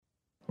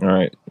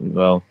right.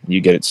 Well,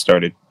 you get it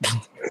started.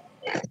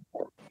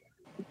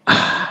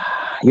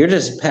 You're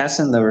just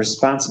passing the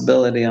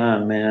responsibility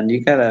on, man.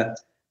 You gotta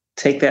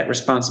take that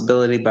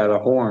responsibility by the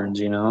horns,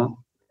 you know?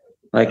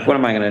 Like, what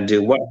am I gonna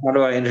do? How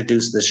do I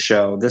introduce this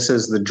show? This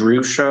is the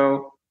Drew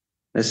Show.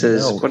 This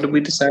is, No, what did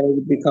we decide it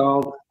would be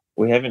called?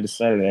 we haven't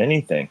decided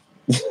anything.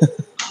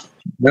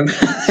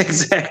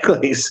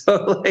 Exactly.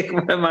 So, like,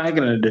 what am I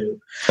gonna do?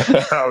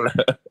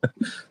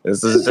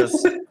 This is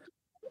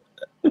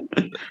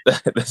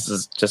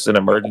just an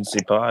emergency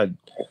pod.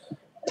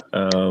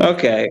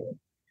 Okay.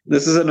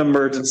 This is an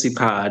emergency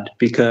pod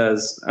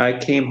because I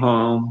came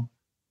home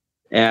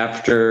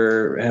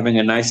after having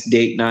a nice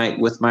date night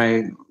with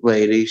my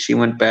lady. She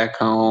went back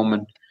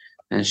home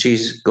and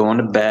she's going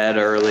to bed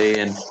early.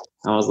 And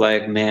I was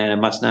like, man, it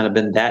must not have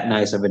been that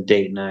nice of a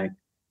date night.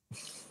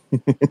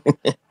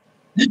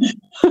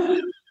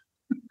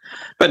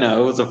 But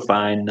no, it was a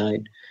fine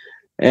night.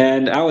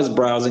 And I was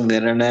browsing the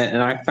internet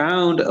and I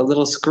found a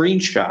little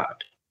screenshot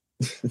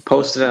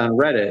posted on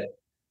Reddit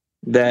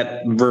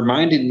that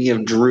reminded me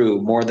of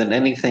Drew more than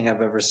anything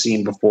I've ever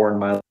seen before in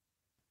my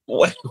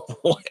life.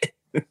 What?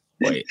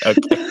 Wait.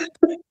 Okay.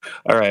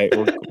 All right.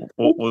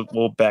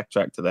 We'll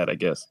backtrack to that, I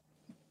guess.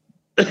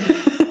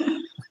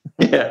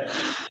 Yeah.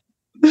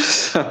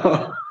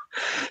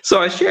 So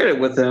I shared it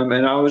with him,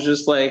 and I was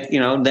just like,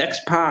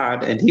 next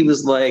pod, and he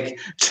was like,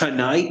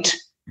 tonight.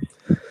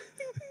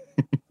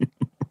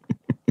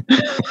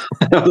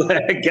 I was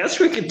like, I guess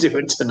we could do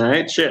it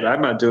tonight. Shit,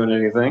 I'm not doing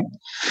anything.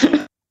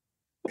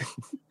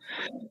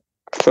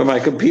 But my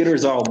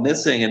computer's all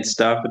missing and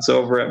stuff. It's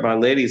over at my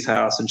lady's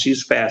house, and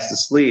she's fast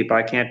asleep.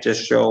 I can't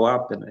just show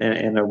up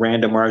in a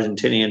random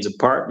Argentinian's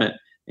apartment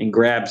and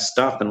grab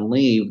stuff and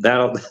leave.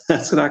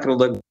 That's not going to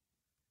look like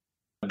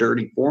a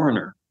dirty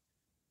foreigner.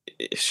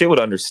 She would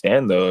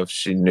understand, though, if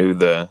she knew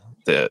the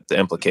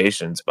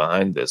implications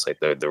behind this, like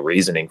the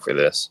reasoning for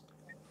this.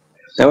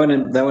 That would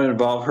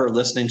involve her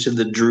listening to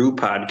the Drew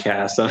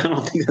podcast. I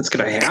don't think that's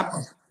going to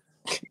happen.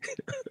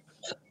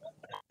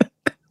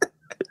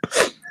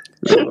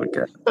 Oh my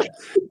God.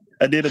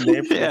 I did a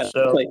name for the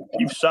show. Like,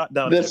 you've shot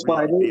down this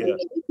idea.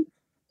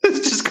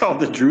 It's just called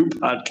the Drew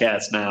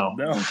podcast now.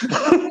 No.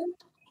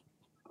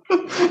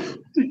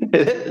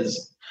 It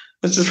is.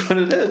 That's just what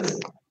it is.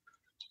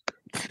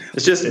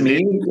 It's just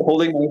me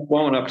holding my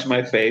phone up to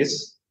my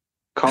face,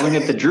 calling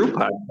it the Drew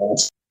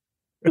podcast.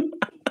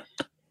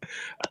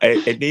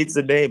 It needs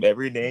a name.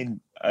 Every name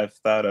I've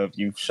thought of,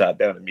 you've shot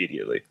down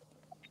immediately.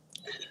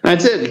 I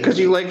did, because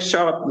you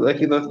shot up,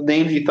 the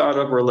names you thought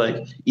of were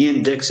like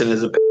Ian Dixon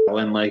is a pal,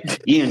 and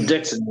like Ian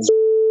Dixon is,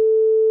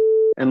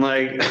 and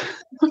like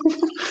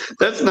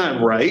that's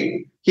not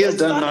right. He has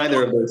done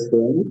neither of those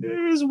things.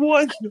 There was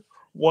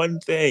one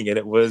thing, and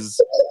it was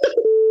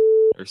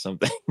or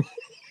something.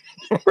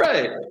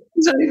 Right.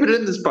 He's not even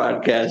in this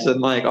podcast,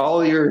 and like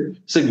all your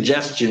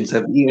suggestions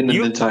have Ian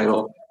in the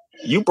title.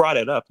 You brought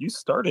it up. You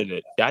started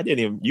it. I didn't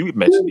even. You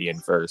mentioned Ian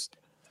first.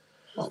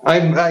 I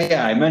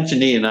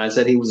mentioned Ian. I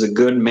said he was a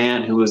good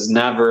man who has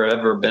never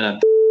ever been a.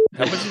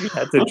 How much have you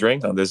had to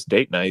drink on this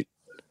date night?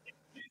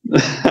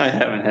 I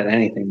haven't had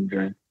anything to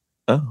drink.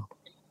 Oh,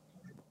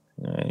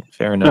 all right,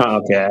 fair enough. Oh,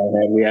 okay,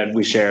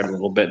 we shared a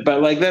little bit,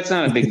 but like that's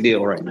not a big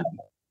deal right now.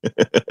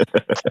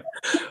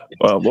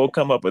 Well, we'll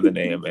come up with a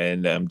name,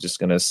 and I'm just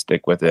gonna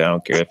stick with it. I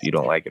don't care if you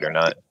don't like it or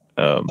not.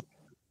 All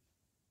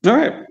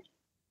right,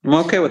 I'm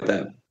okay with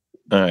that.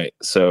 All right,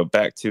 so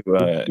back to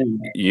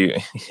you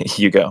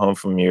got home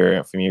from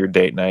your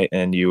date night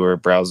and you were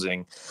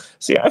browsing.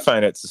 See, I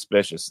find it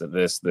suspicious that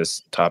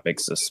this topic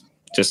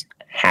just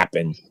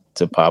happened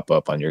to pop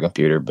up on your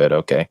computer, but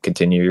okay,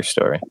 continue your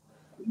story.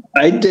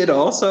 I did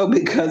also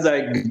because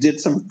I did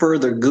some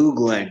further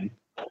Googling.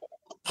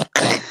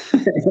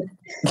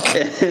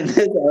 And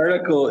this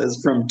article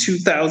is from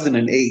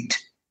 2008.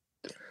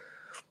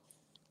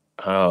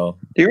 Oh.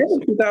 Do you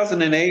remember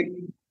 2008?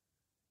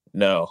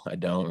 No, I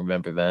don't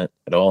remember that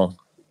at all.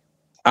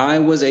 I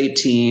was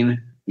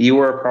 18. You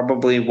were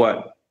probably,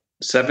 what,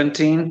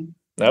 17?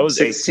 I was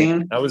 16?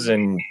 18. I was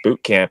in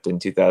boot camp in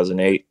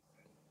 2008,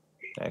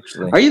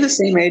 actually. Are you the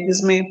same age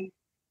as me?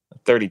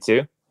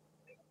 32.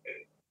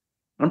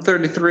 I'm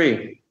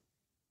 33.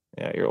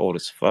 Yeah, you're old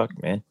as fuck,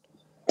 man.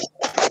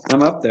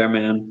 I'm up there,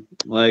 man.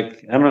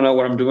 Like, I don't know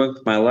what I'm doing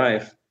with my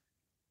life.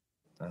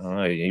 I don't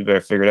know. You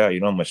better figure it out. You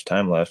don't have much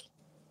time left.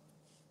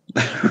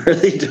 I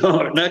really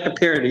don't. Not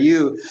compared to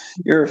you.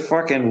 You're a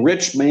fucking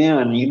rich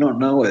man. You don't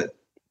know it.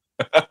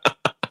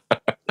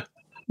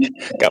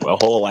 Got my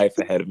whole life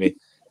ahead of me.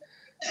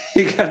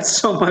 You got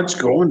so much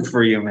going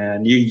for you,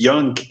 man. You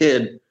young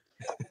kid.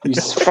 You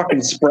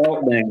fucking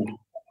sprouting.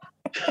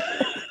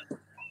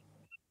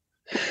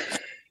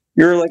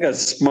 You're like a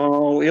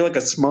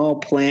small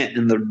plant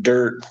in the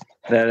dirt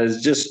that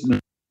is just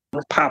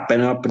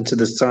popping up into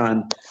the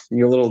sun and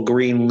your little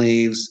green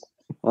leaves.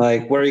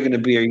 Like, what are you going to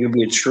be? Are you going to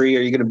be a tree?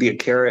 Are you going to be a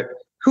carrot?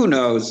 Who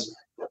knows?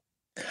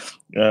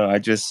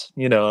 I'm just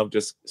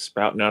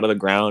sprouting out of the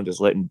ground,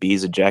 just letting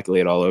bees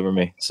ejaculate all over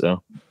me.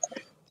 So,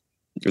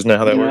 isn't that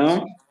how that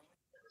works?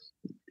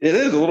 It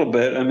is a little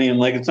bit. I mean,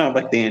 like, it's not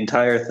like the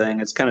entire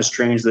thing. It's kind of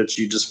strange that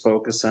you just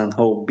focus on the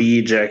whole bee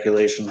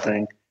ejaculation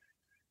thing.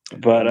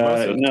 But,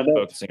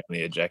 focusing on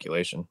the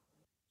ejaculation.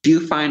 Do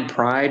you find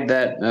pride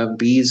that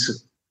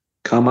bees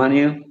come on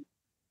you?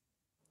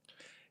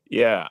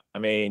 Yeah. I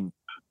mean,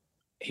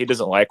 he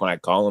doesn't like when I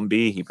call him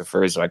B. He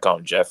prefers when I call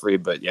him Jeffrey.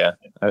 But yeah,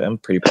 I'm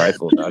pretty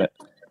prideful about it.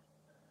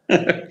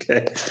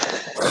 Okay.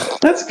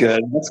 That's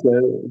good. That's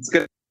good. It's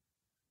good.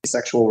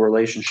 Sexual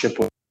relationship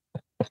with.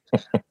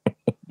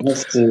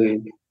 Let's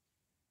see.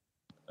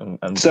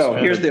 So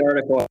here's the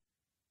article.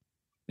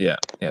 Yeah,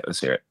 let's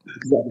hear it.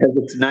 Because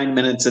it's 9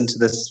 minutes into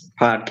this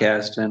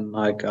podcast, and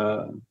like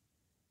our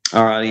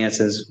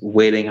audience is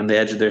waiting on the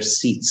edge of their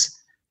seats.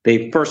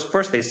 They first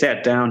they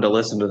sat down to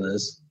listen to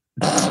this.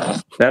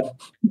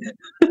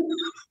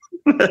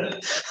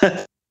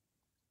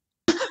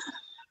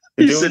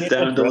 You sit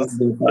down to listen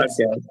to the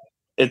podcast.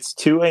 It's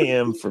 2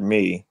 a.m. for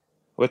me.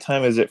 What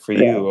time is it for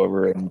you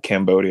over in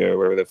Cambodia or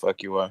wherever the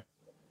fuck you are?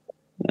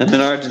 And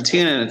in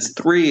Argentina, it's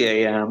 3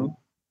 a.m.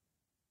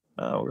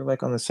 We're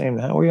like on the same.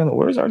 How are we on the?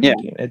 Where's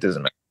Argentina? Yeah. It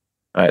doesn't matter.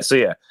 All right, so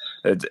yeah,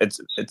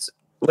 it's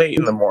late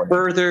in the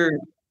morning.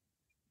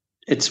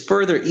 It's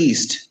further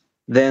east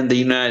than the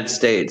United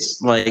States.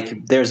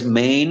 Like there's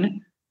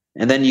Maine,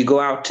 and then you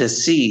go out to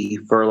sea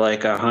for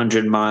like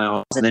 100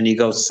 miles, and then you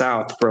go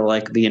south for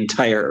like the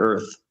entire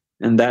Earth,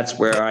 and that's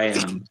where I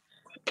am.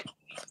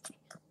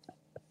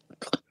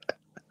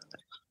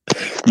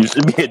 You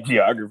should be a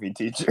geography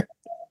teacher.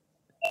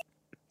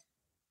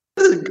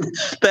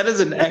 That is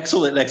an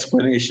excellent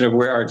explanation of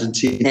where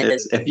Argentina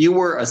is. If you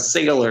were a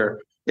sailor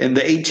in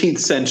the 18th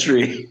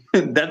century,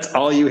 that's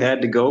all you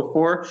had to go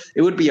for,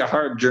 it would be a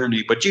hard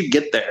journey, but you'd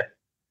get there.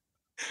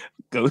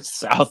 Go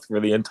south for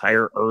the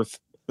entire Earth.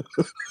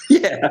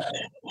 Yeah.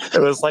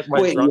 It was like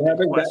my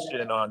drunken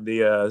question on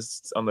the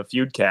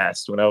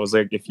Feudcast when I was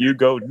like, if you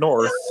go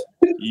north,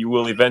 you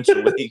will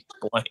eventually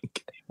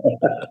blank.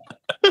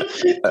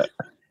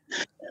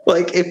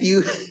 Like if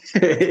you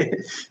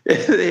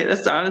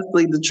that's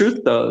honestly the truth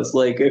though. It's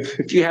like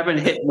if you haven't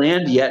hit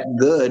land yet,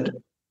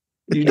 good.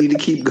 You need to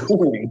keep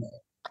going.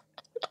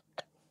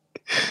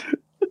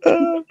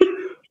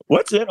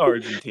 What's in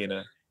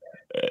Argentina?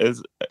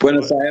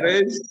 Buenos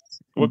Aires?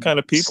 What kind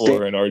of people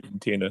are in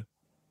Argentina?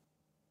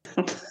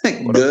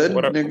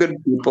 Good. They're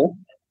good people.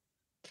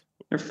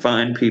 They're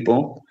fine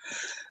people.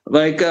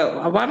 Like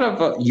a lot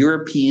of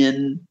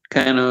European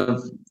kind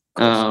of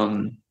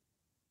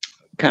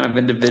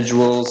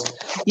individuals.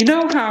 You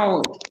know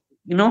how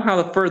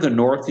the further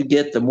north you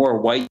get, the more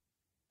white.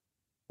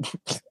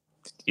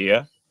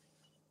 Yeah.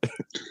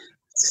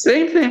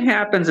 Same thing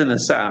happens in the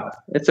South.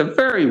 It's a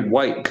very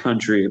white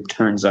country, it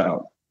turns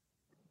out.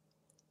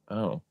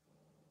 Oh.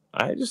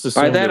 I just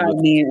assumed by that I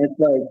mean it's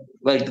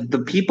like the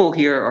people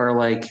here are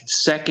like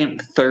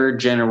second, third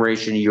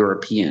generation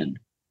European,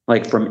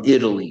 like from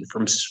Italy,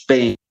 from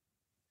Spain,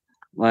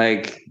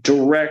 like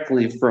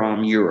directly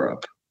from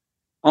Europe.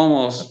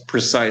 Almost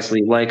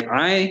precisely. Like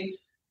I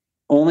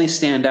only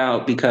stand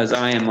out because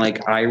I am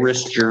like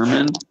Irish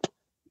German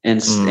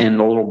and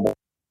a little.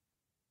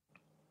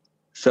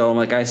 So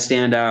like I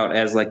stand out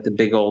as like the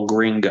big old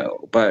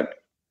gringo. But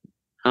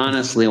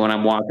honestly, when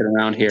I'm walking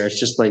around here, it's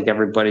just like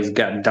everybody's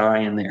got dye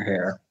in their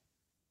hair.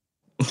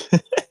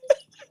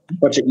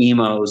 Bunch of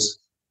emos.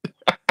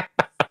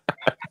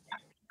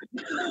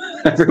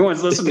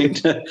 Everyone's listening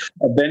to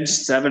Avenged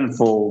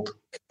Sevenfold.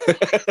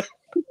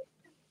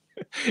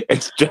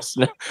 It's just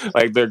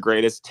like their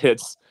greatest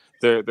hits.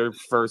 Their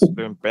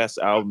best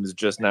album is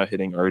just now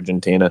hitting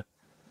Argentina.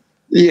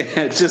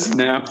 Yeah, just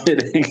now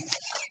hitting.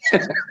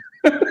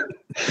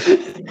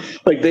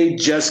 Like they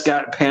just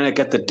got Panic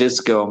at the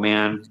Disco,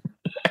 man.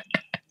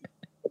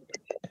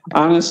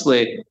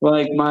 Honestly,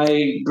 like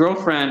my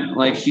girlfriend,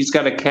 like she's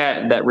got a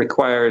cat that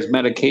requires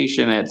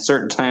medication at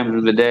certain times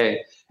of the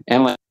day,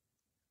 and like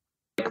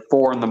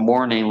 4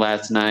 a.m.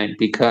 last night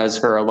because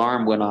her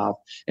alarm went off.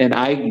 And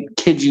I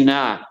kid you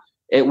not,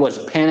 it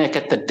was Panic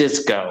at the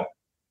Disco.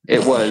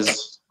 It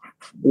was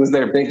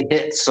their big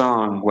hit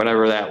song,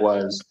 whatever that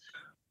was.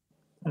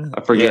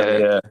 I forget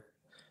it. Yeah.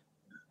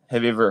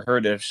 Have you ever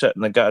heard of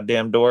Shutting the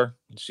Goddamn Door?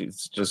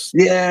 She's just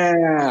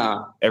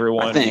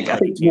everyone. I think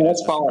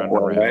that's Fall Out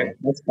Boy, right?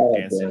 That's Fall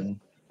Out Boy.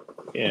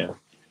 Yeah.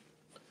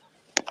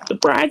 The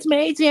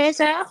bridesmaids,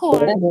 yes, I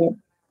whore.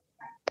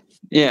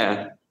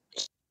 Yeah.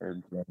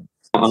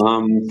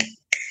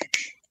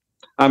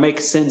 I make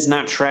sins,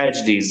 not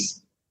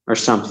tragedies, or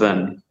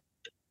something.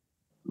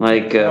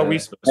 Like, how are we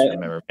supposed to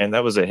remember? And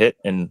that was a hit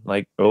in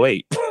like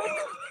 2008.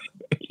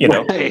 You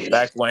know,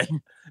 back when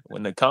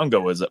the Congo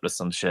was up to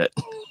some shit.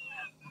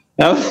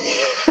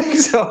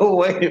 So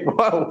wait,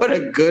 wow, what a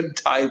good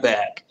tie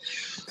back.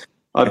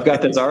 I've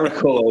got this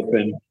article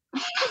open.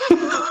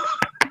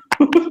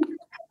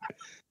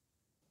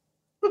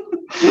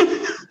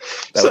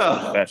 That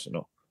was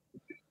professional.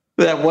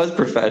 That was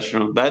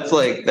professional. That's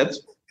why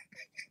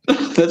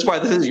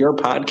this is your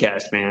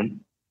podcast, man.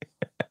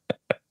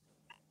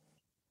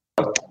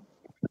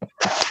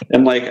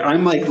 And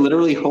I'm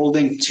literally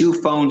holding two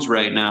phones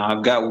right now.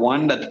 I've got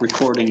one that's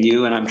recording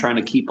you, and I'm trying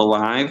to keep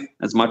alive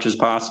as much as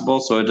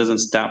possible so it doesn't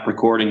stop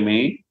recording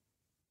me.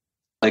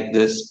 Like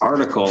this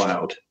article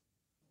out.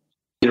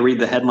 You to read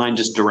the headline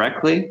just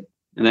directly,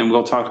 and then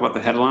we'll talk about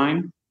the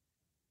headline.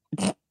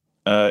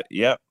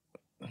 Yep.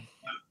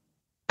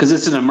 Because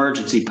it's an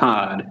emergency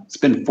pod. It's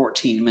been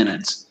 14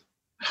 minutes.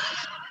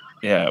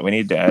 Yeah, we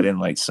need to add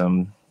in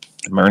some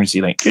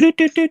emergency We'll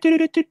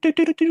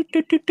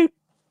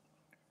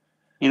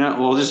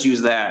just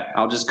use that.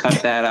 I'll just cut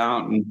that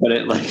out and put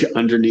it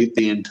underneath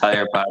the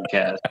entire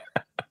podcast.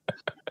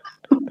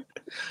 All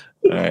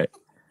right.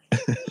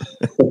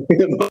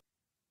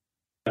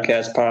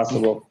 Podcast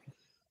possible.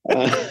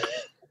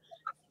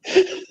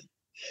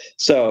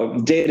 So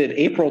dated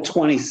April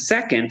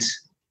 22nd,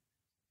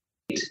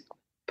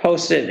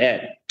 posted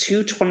at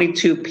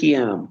 2:22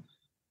 p.m.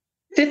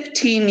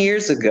 15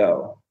 years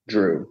ago,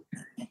 Drew.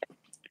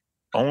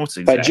 Almost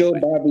exactly. By Joe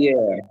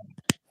Barbier.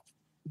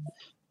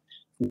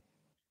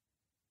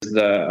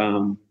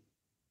 The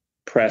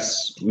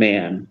press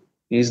man.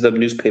 He's the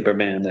newspaper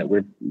man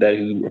who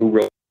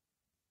wrote.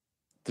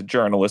 The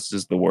journalist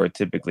is the word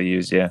typically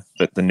used, yeah.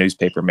 But the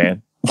newspaper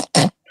man.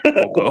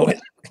 We'll go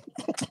with.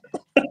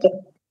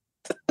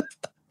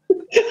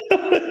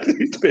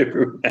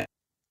 Newspaper man.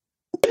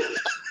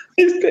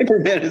 Newspaper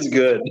man is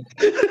good.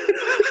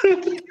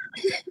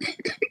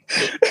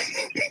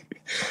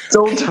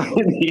 So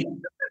tiny.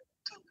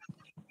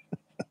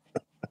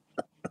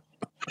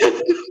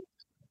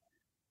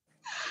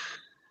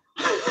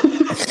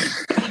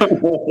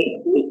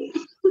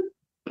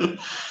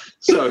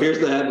 So here's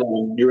the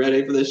headline. You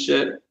ready for this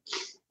shit?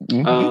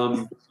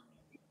 Mm-hmm.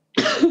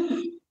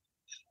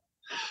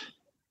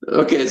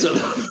 Okay, so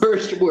the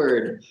first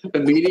word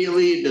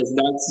immediately does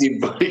not seem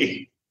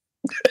funny.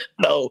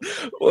 No,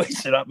 we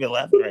should not be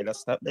laughing right now.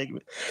 Stop making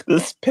me.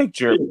 This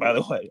picture, by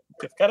the way,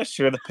 I've got to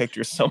share the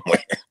picture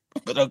somewhere.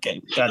 But okay,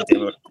 God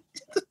damn it.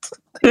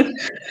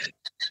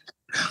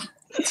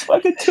 It's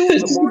fucking 2 in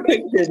the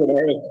morning. Here's an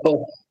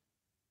article.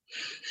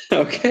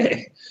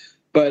 Okay.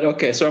 But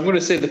okay, so I'm going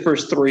to say the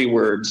first 3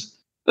 words.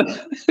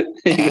 That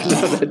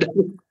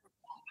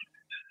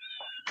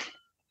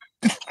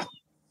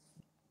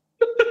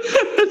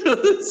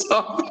doesn't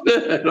soften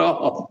it at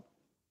all.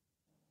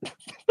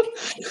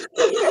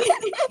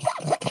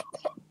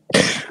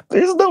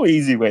 There's no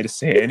easy way to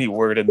say any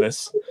word in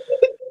this.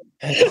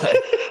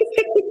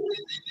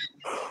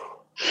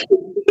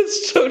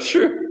 It's so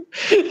true.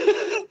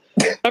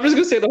 I'm just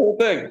going to say the whole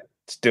thing.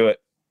 Let's do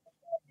it.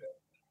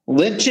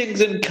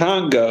 Lynchings in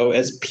Congo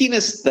as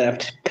penis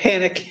theft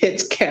panic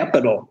hits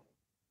capital.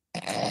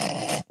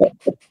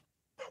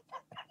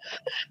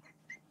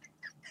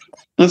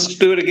 Let's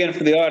do it again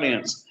for the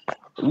audience.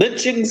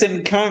 Lynchings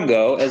in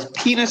Congo as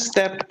penis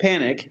theft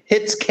panic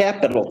hits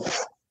capital.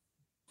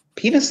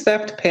 Penis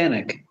theft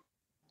panic.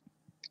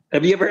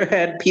 Have you ever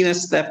had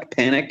penis theft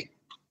panic?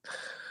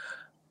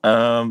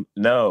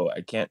 No,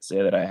 I can't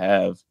say that I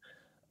have.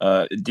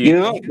 Do you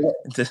know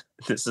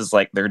this is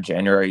like their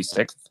January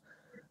 6th?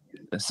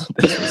 This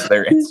is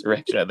their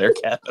insurrection at their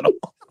capital.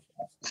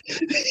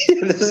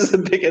 Yeah, this is a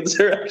big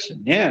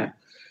insurrection. Yeah,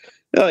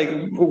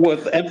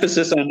 with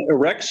emphasis on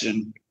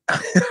erection.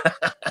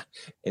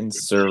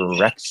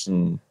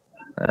 Insurrection.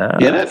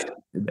 Yeah,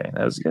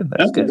 that was good.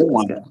 That's a good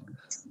one.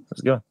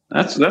 Let's go.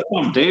 That's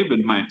what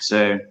David might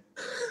say.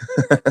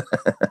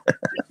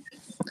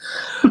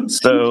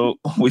 So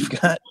we've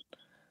got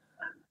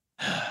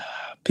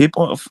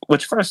people.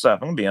 Which, first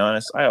off, I'm gonna be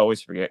honest. I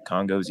always forget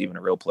Congo is even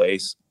a real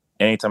place.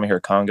 Anytime I hear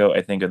Congo,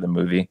 I think of the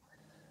movie.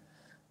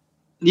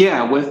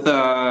 Yeah, with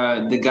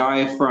the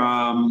guy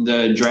from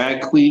the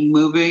drag queen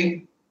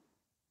movie.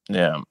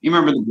 Yeah. You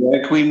remember the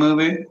drag queen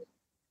movie?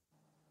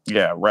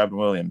 Yeah, Robin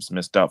Williams,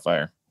 Miss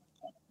Doubtfire.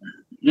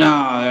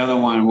 No, the other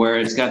one where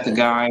it's got the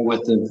guy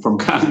from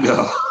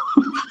Congo.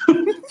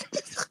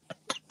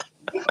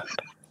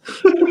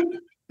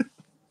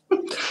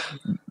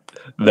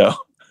 No,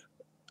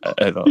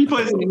 I don't. He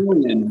plays an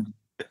alien.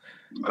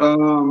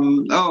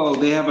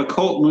 They have a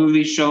cult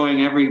movie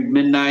showing every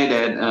midnight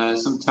at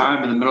some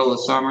time in the middle of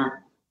the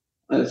summer.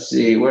 Let's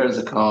see, what is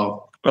it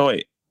called? Oh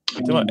wait, you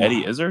talking about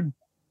Eddie Izzard?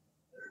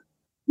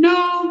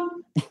 No,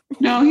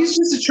 he's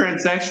just a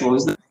transsexual,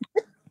 isn't it?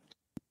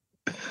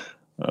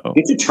 Oh.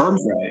 Get your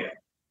terms right.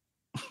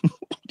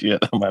 Yeah,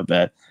 my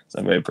bad. It's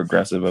not very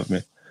progressive of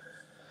me.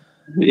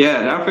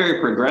 Yeah, not very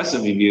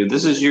progressive of you.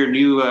 This is your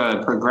new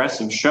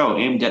progressive show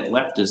aimed at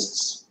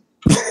leftists.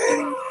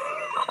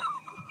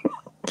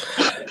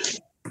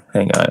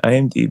 Hang on,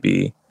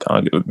 IMDb,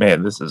 Congo.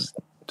 Man, this is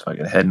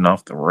fucking heading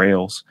off the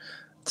rails.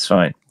 It's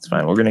fine.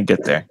 We're gonna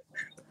get there.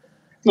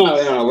 No,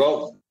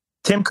 well,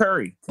 Tim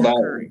Curry.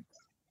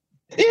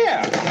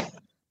 Yeah.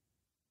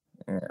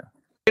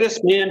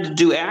 Greatest man to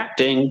do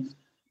acting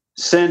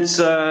since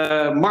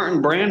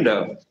Martin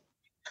Brando.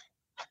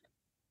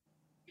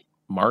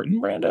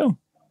 Martin Brando?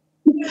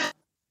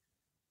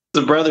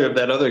 The brother of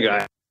that other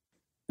guy.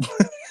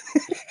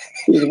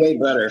 He's way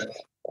better.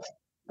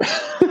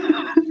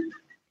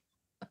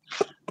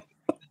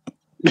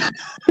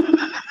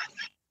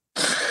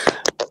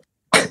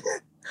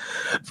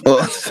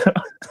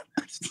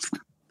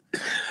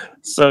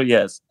 So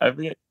yes, I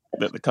forget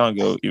that the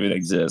Congo even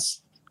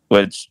exists,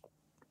 which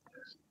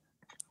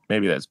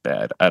maybe that's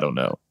bad. I don't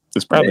know.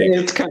 It's kind of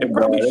it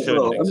probably bad.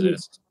 shouldn't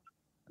exist.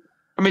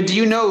 I mean, do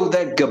you know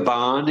that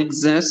Gabon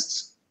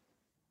exists?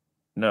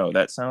 No,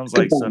 that sounds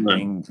like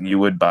something you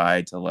would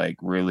buy to like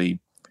a really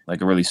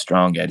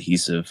strong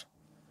adhesive,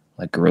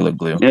 like Gorilla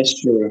Glue.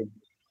 That's true.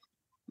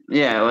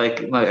 Yeah,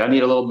 like I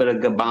need a little bit of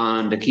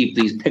Gabon to keep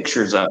these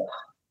pictures up.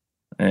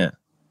 Yeah.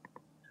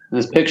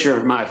 This picture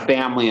of my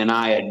family and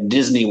I at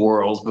Disney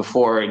World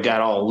before it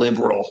got all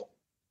liberal.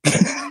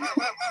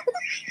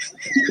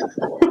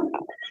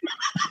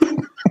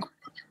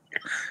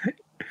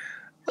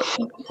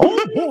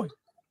 Oh boy.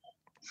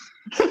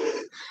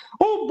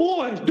 Oh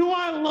boy, do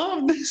I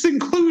love this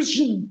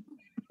inclusion.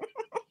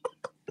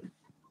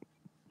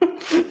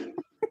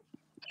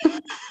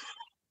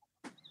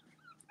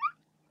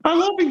 I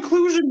love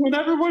inclusion when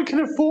everyone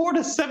can afford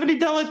a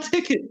 $70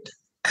 ticket.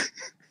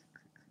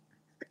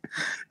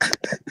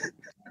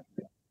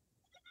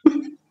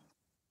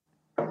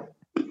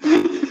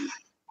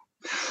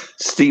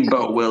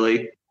 Steamboat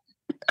Willie.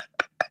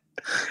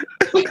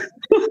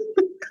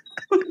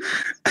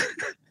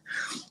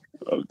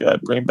 Oh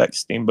God, bring back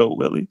Steamboat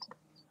Willie.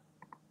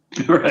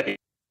 Right.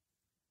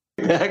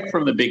 Back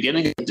from the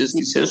beginning of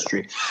Disney's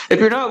history. If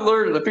you're not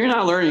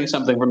learning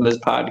something from this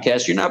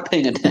podcast, you're not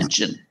paying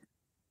attention.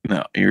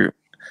 No, you're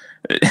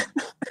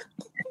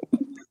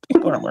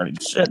people aren't learning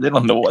shit. They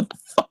don't know what the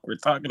fuck we're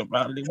talking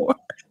about anymore.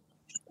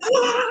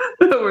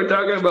 We're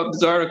talking about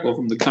this article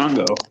from the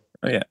Congo.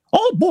 Oh yeah.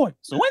 Oh boy.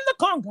 So in the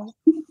Congo,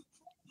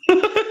 there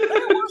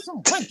were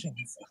some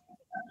lynchings.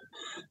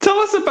 Tell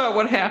us about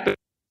what happened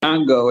in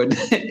Congo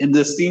in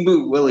the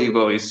Steamboat Willie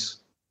voice.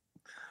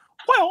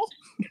 Well,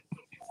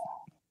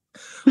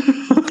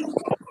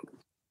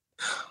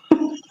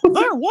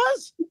 there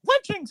was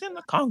lynchings in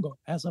the Congo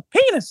as a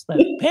penis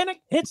theft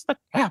panic hits the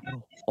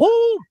capital.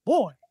 Oh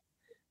boy.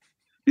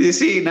 You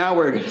see, now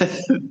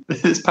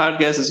this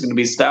podcast is going to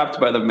be stopped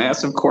by the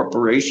massive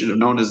corporation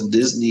known as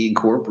Disney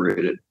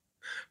Incorporated.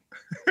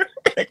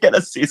 I get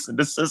a cease and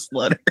desist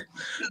letter.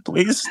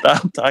 Please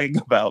stop talking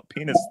about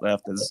penis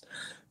theft as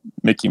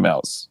Mickey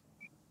Mouse.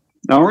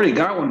 I already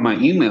got one in my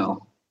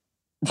email.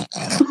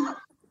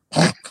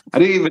 I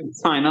didn't even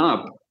sign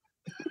up.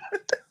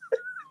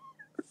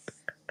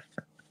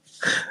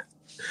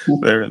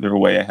 They're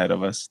way ahead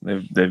of us.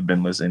 They've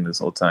been listening this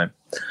whole time.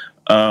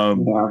 All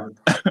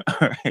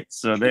right,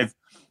 so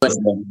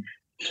all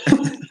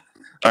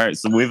right,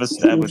 so we've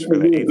established for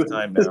the 8th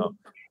time now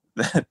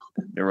that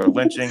there were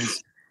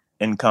lynchings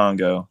in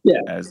Congo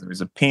as there was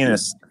a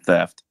penis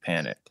theft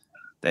panic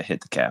that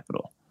hit the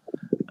capital.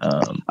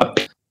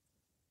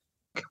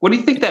 What do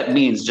you think that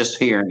means, just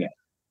hearing it?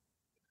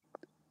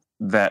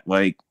 That,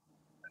 like,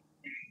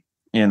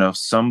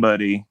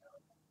 somebody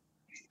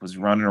was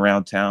running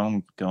around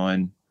town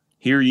going,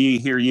 "Hear ye,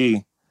 hear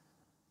ye."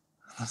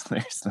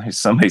 There's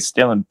somebody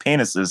stealing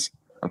penises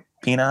or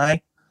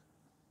peni.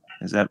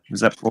 Is that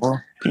plural?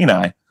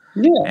 Peni.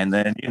 Yeah. And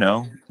then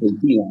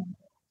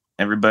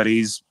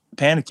everybody's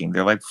panicking.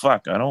 They're like,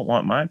 "Fuck! I don't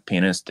want my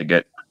penis to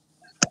get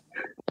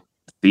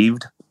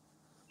thieved.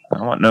 I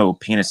don't want no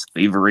penis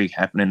thievery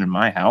happening in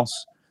my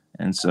house."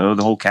 And so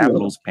the whole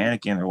capital's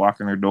panicking. They're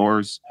locking their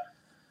doors.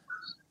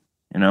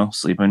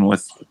 Sleeping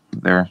with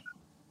their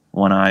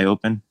one eye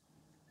open.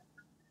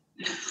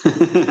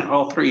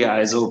 All three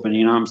eyes open,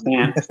 you know what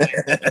I'm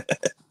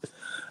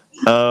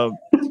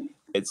saying?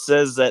 It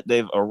says that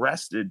they've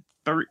arrested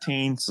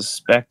 13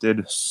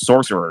 suspected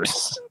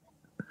sorcerers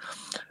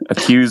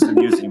accused of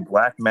using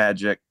black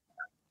magic.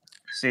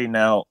 See,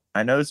 now,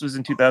 I know this was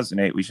in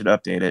 2008. We should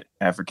update it.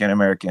 African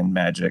American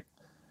magic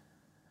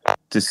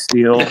to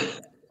steal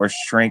or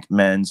shrink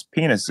men's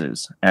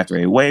penises after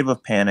a wave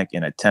of panic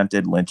and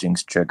attempted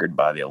lynchings triggered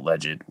by the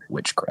alleged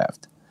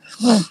witchcraft.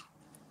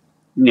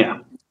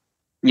 Yeah.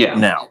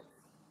 Now,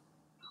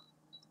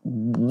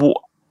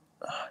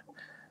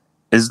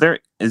 is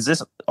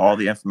this all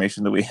the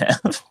information that we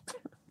have?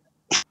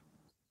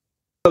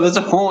 There's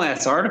a whole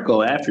ass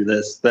article after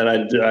this that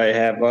I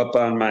have up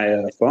on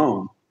my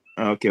phone.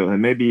 Okay, well,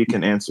 then maybe you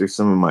can answer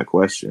some of my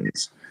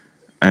questions.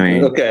 I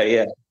mean, okay,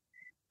 yeah.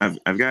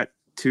 I've got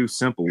two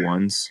simple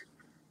ones.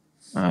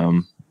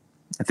 I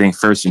think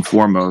first and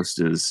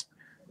foremost is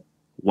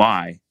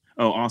why.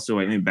 Oh, also,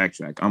 wait, let me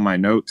backtrack. On my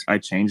notes, I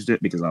changed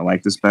it because I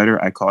like this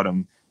better. I called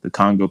them the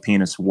Congo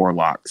penis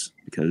warlocks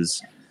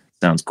because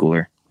it sounds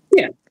cooler.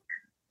 Yeah.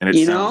 And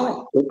it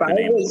sounds like the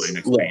name would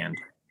expand.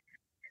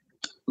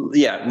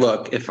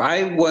 Look, if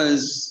I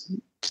was,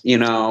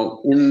 in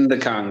the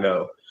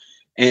Congo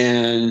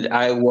and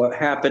I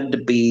happened to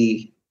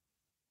be,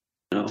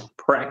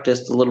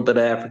 practiced a little bit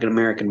of African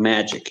American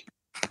magic.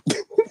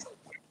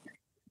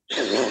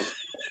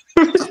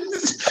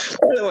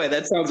 By the way,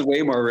 that sounds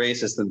way more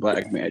racist than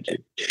black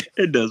magic.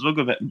 It does. We'll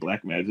go back to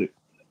black magic.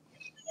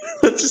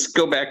 Let's just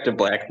go back to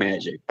black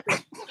magic.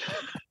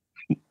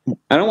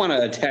 I don't want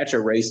to attach a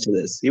race to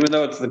this, even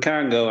though it's the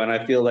Congo and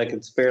I feel like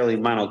it's fairly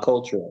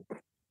monocultural.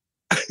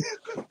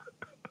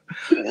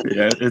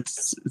 Yeah,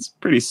 it's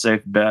pretty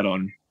safe bet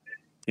on,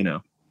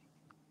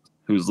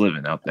 who's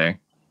living out there.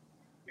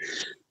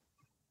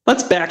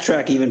 Let's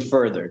backtrack even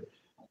further.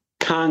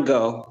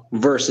 Congo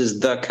versus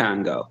the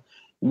Congo.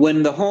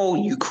 When the whole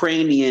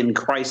Ukrainian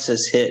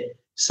crisis hit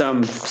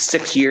some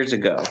 6 years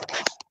ago,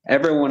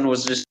 everyone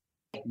was just,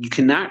 you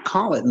cannot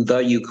call it the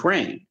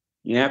Ukraine.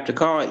 You have to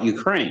call it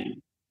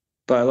Ukraine.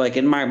 But like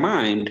in my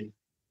mind,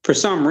 for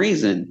some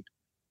reason,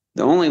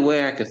 the only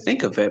way I could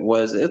think of it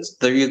was it's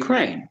the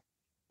Ukraine,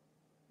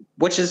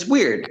 which is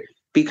weird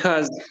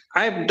because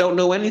I don't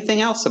know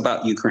anything else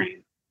about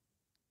Ukraine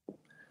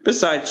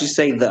besides you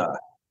say the.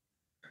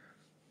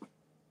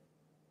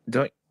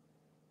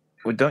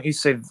 Don't you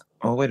say?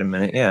 Oh, wait a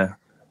minute. Yeah.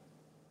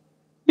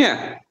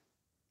 Yeah.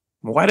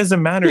 Why does it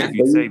matter if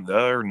you say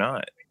the or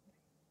not?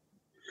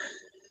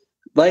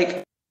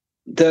 Like,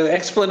 the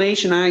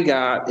explanation I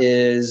got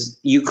is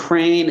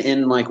Ukraine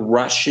in like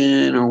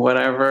Russian or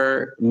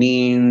whatever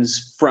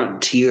means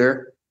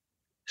frontier.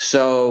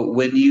 So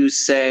when you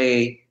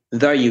say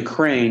the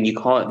Ukraine, you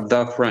call it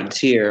the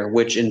frontier,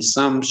 which in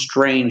some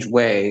strange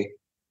way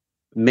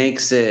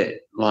makes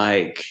it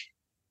like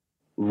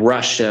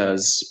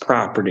Russia's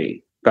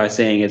property by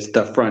saying it's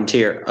the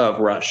frontier of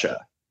Russia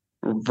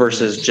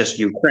versus just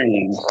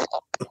Ukraine,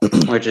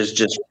 which is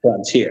just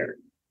frontier.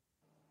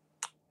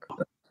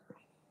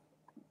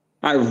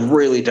 I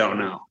really don't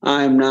know.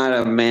 I'm not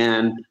a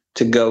man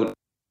to go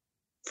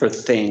for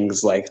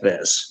things like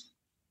this.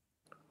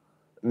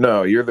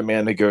 No, you're the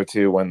man to go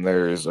to when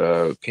there's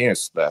a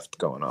penis theft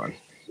going on.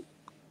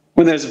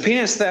 When there's a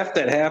penis theft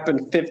that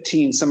happened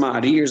 15 some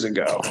odd years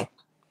ago.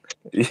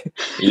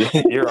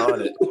 You're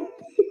on it.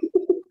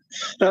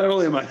 Not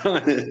only am I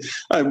on it,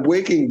 I'm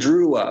waking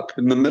Drew up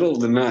in the middle of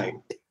the night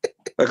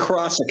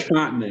across a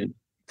continent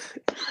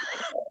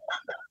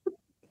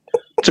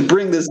to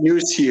bring this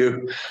news to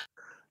you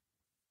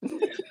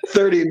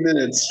 30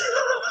 minutes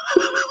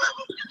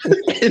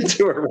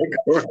into a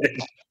recording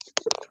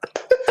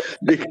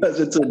because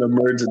it's an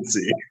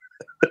emergency.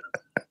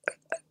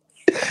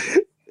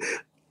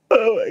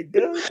 Oh my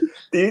God.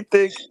 Do you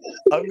think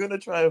I'm going to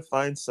try to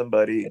find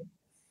somebody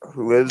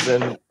who lives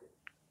in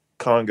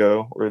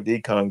Congo or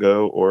the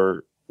Congo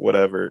or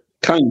whatever?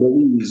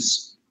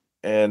 Congolese.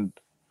 And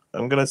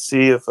I'm going to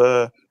see if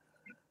I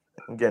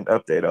can get an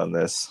update on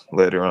this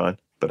later on.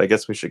 But I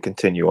guess we should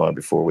continue on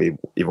before we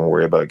even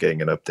worry about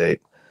getting an update.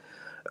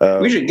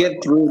 We should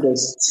get through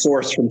this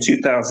source from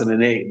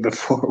 2008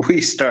 before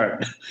we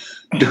start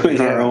doing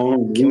our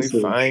own Can research.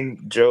 we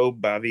find Joe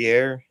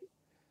Bavier?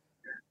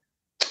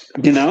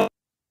 You know,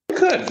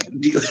 good.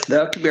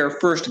 That could be our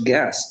first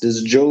guest.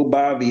 Is Joe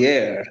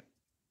Bavier?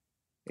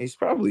 He's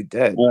probably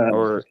dead,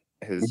 or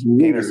his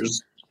penis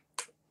is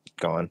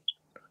gone.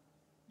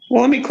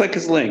 Well, let me click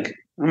his link.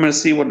 I'm going to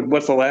see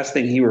what's the last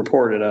thing he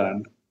reported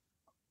on.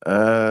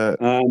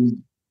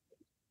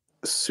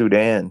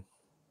 Sudan.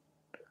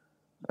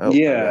 Oh,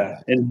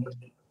 yeah. And,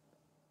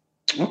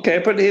 okay,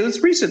 but it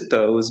was recent,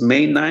 though. It was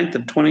May 9th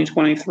of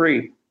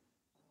 2023.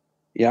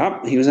 Yeah,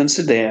 he was in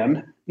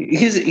Sudan.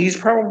 He's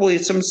probably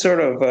some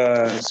sort of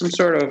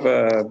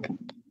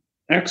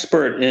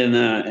expert in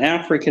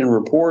African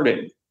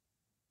reporting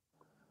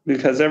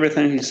because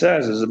everything he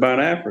says is about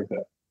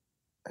Africa.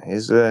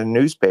 He's a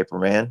newspaper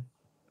man.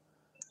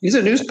 He's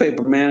a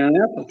newspaper man in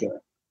Africa.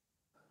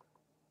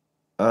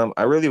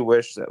 I really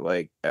wish that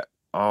like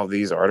all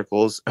these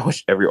articles, I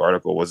wish every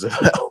article was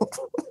about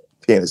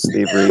penis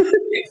thievery.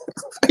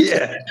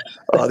 Yeah.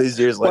 All these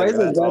years later,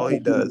 that's all he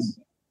does.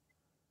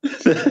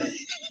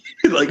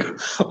 Like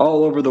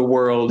all over the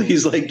world,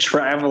 he's like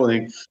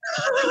traveling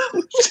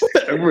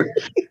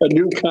a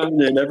new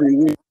continent every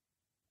week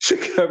to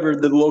cover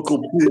the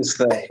local penis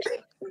theft.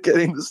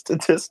 Getting the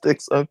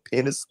statistics on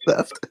penis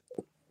theft.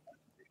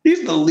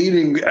 He's the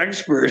leading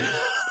expert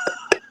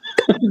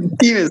on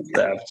penis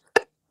theft.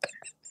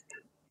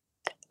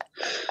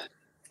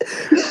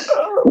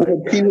 When a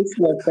penis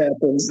theft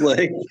happens,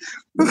 like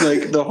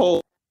the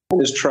whole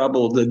is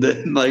troubled, and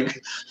then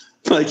like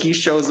he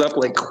shows up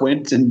like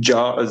Quint in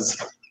Jaws.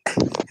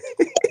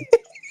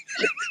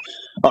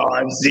 Oh,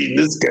 I've seen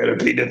this kind of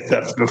penis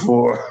theft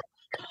before.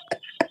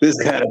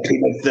 This kind of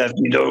penis theft,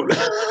 you don't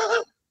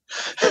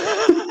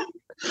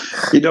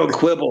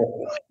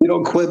quibble. You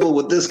don't quibble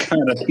with this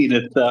kind of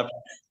penis theft.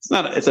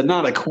 It's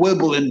not a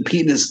quibbling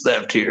penis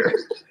theft here.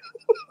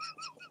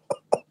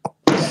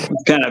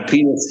 This kind of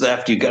penis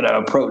theft you gotta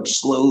approach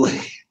slowly.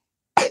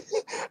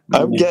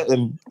 I'm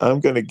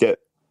gonna get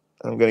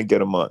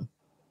him on.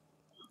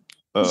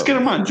 Let's get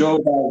him on. Joe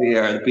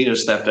Bavier, the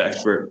penis theft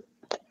expert.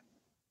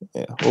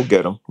 Yeah, we'll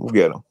get him.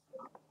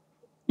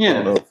 Yeah. I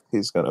don't know if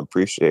he's going to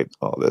appreciate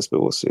all this,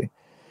 but we'll see.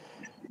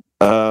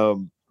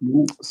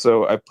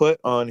 So I put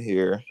on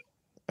here,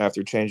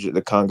 after changing it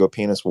to Congo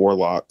penis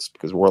warlocks,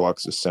 because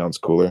warlocks just sounds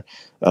cooler.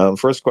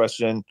 First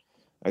question,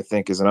 I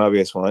think, is an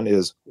obvious one,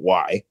 is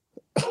why?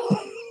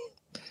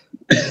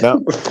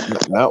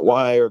 Not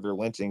why are there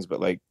lynchings, but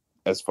like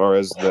as far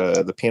as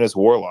the penis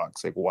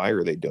warlocks, like why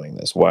are they doing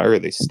this? Why are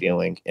they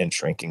stealing and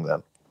shrinking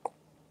them?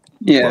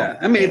 Yeah, well,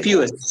 I mean, if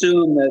you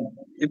assume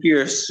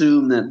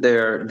that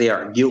they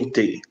are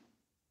guilty,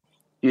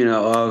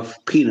 of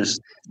penis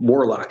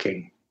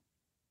warlocking.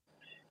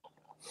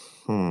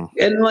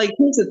 And like,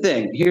 here's the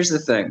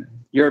thing.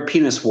 You're a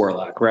penis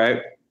warlock,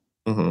 right?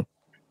 Mm-hmm.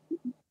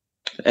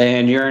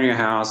 And you're in your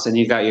house and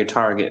you got your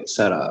target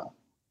set up.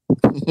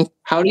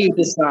 How do you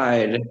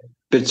decide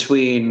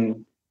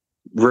between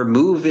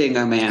removing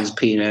a man's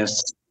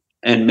penis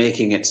and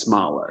making it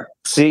smaller?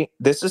 See,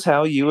 this is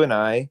why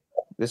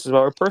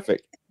we're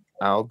perfect.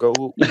 I'll go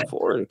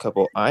forward a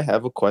couple. I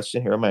have a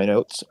question here in my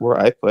notes where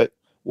I put,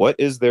 what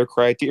is their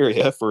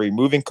criteria for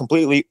removing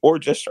completely or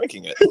just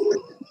shrinking it?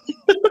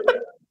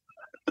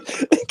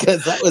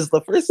 Because that was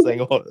the first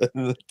thing I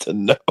wanted to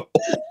know.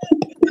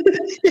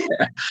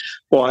 Yeah.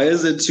 Why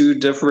is it two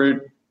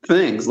different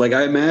things? Like,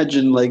 I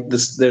imagine, like,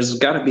 this, there's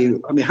got to be,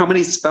 I mean, how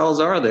many spells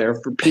are there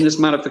for penis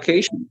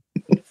modification?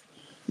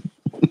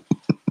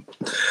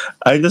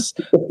 I just,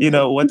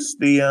 what's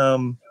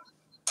the,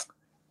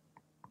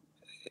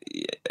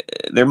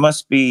 there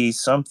must be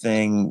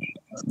something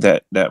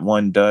that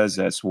one does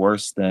that's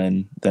worse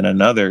than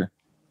another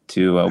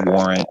to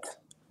warrant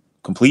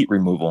complete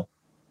removal.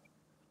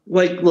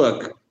 Like,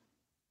 look,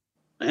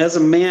 as a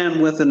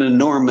man with an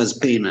enormous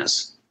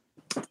penis,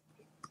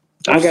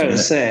 I gotta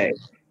say,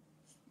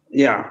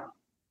 yeah,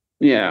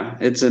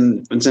 it's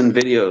in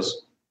videos.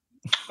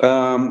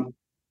 But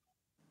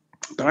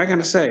I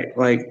gotta say,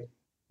 like,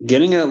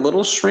 getting a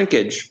little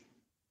shrinkage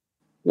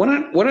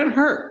wouldn't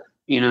hurt,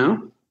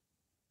 It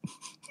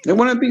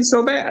wouldn't be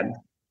so bad.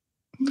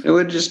 It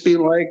would just be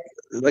like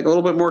a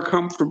little bit more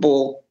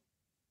comfortable,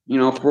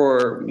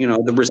 for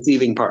the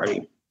receiving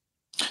party.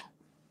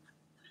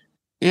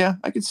 Yeah,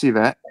 I could see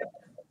that.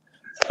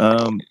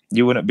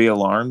 You wouldn't be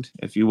alarmed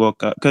if you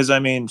woke up, because I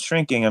mean,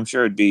 shrinking, I'm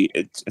sure it'd be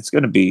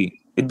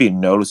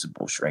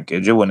noticeable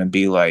shrinkage. It wouldn't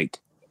be like,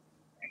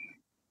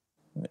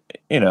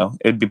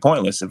 it'd be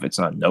pointless if it's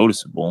not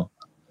noticeable.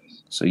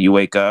 So you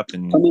wake up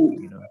and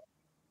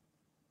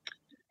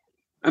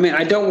I mean,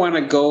 I don't want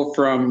to go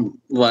from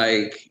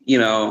like,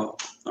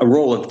 a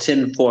roll of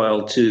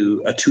tinfoil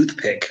to a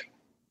toothpick.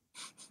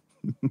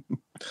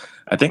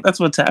 I think that's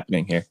what's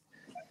happening here.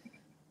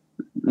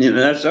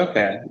 That's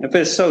okay. If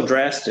it's so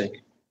drastic,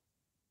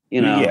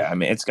 Yeah, I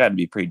mean, it's got to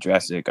be pretty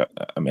drastic.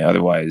 I mean,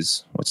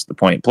 otherwise, what's the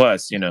point?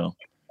 Plus,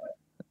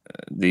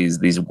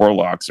 these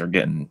warlocks are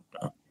getting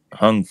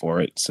hung for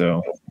it.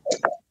 So,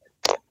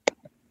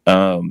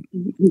 and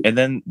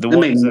then the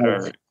ones that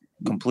are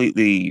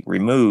completely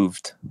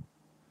removed,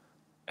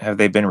 have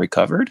they been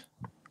recovered?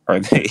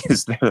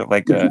 Is there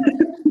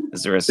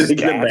a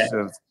stash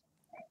of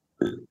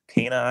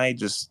peni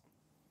just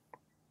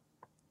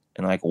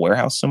in like a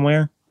warehouse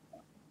somewhere?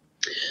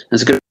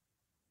 That's good.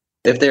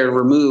 If they're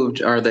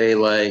removed, are they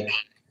like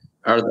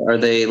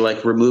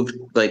removed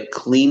like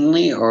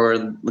cleanly, or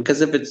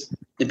because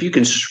if you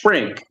can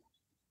shrink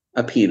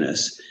a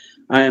penis,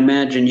 I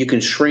imagine you can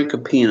shrink a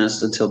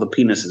penis until the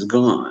penis is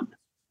gone.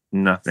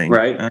 Nothing.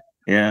 Right?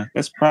 Yeah,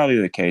 that's probably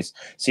the case.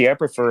 See, I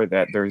prefer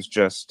that there's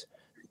just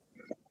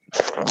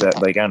that,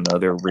 like, I don't know,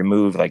 they're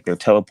removed, like they're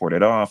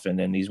teleported off, and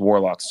then these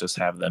warlocks just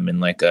have them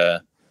in like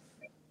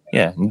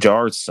in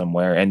jars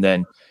somewhere, and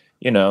then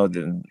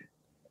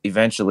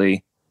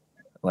eventually,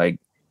 like,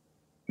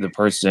 the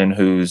person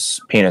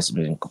whose penis has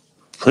been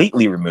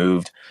completely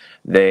removed,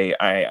 in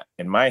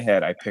my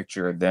head I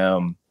picture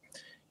them,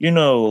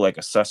 like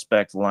a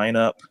suspect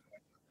lineup.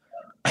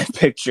 I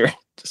picture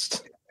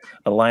just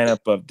a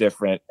lineup of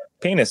different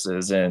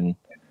penises, and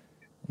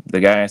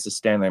the guy has to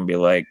stand there and be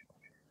like,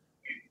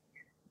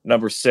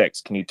 number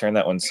 6, can you turn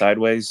that one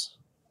sideways?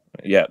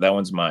 Yeah, that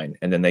one's mine.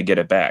 And then they get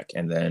it back,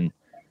 and then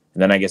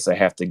I guess I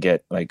have to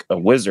get like a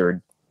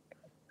wizard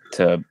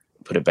to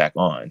put it back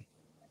on.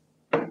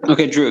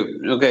 Okay,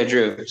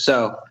 Drew.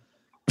 So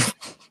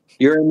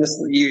you're in this.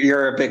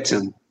 You're a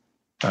victim,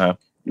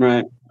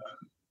 right?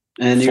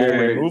 And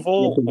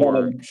full removal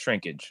or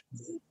shrinkage?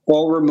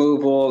 Full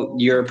removal.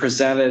 You're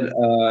presented.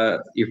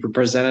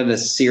 A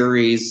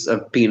series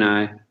of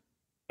peni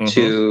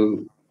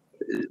to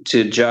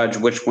judge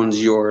which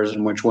one's yours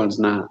and which one's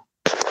not.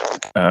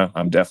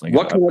 I'm definitely.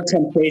 What kind of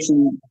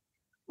temptation?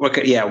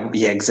 Yeah,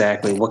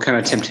 exactly. What kind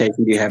of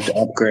temptation do you have to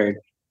upgrade?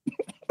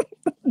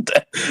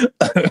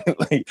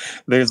 Like,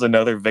 there's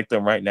another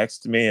victim right next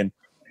to me, and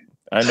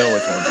I know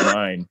which one's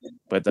mine.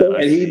 But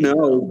he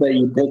knows that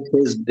you picked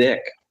his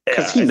dick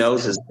because he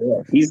knows his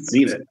dick. He's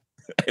seen it.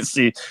 I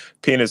see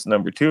penis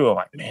number 2. I'm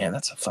like, man,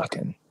 that's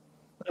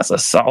a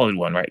solid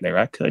one right there.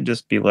 I could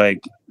just be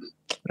like,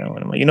 you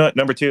know what,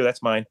 number 2,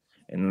 that's mine.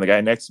 And the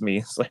guy next to me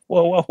is like,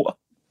 whoa.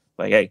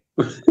 Like, hey,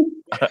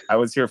 I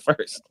was here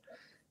first.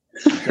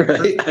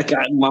 Right? I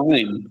got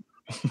mine.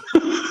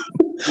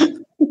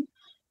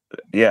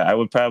 Yeah, I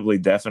would probably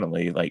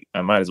definitely, like,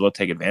 I might as well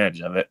take advantage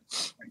of it.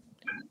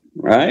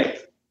 Right?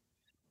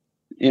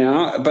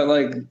 But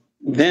like,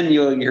 then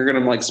you're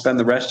going to like spend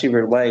the rest of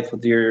your life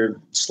with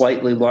your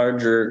slightly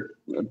larger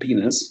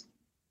penis.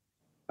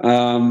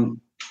 And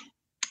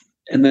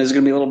there's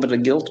going to be a little bit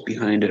of guilt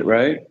behind it,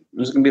 right?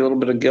 There's going to be a little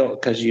bit of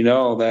guilt because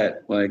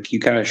that like you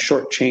kind of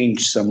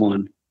shortchanged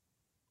someone,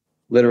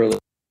 literally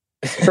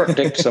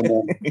short-dicked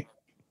someone.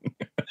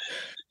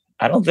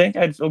 I don't think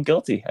I'd feel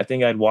guilty. I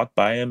think I'd walk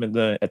by him at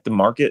the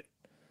market,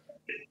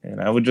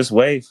 and I would just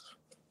wave.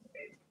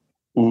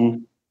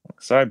 Mm-hmm.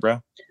 Sorry,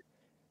 bro.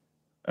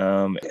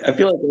 I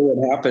feel like what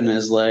would happen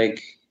is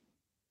like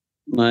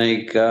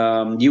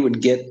you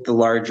would get the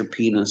larger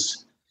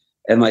penis,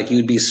 and like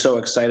you'd be so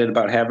excited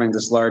about having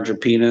this larger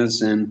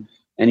penis, and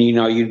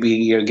you'd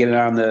be getting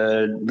on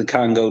the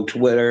Congo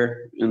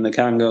Twitter and the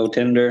Congo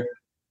Tinder,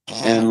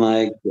 and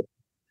like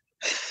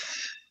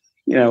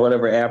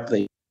whatever app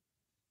they,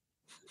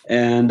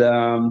 and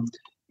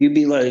you'd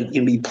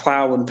be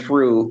plowing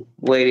through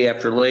lady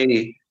after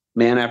lady,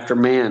 man after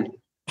man,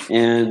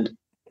 and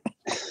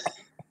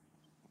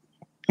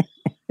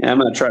I'm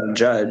not trying to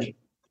judge.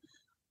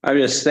 I'm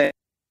just saying,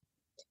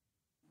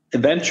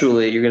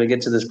 eventually you're going to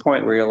get to this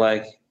point where you're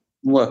like,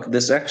 look,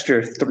 this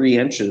extra 3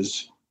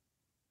 inches,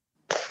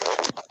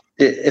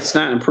 it's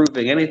not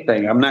improving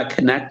anything. I'm not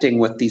connecting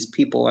with these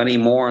people any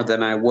more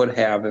than I would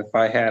have if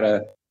I had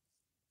a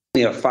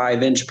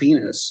 5-inch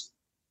penis.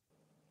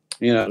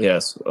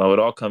 Yes. Well, it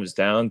all comes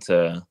down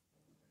to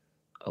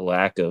a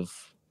lack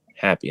of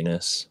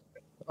happiness.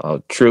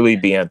 I'll truly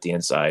be empty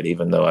inside,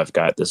 even though I've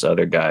got this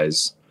other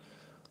guy's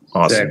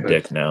awesome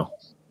dick now.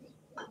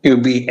 It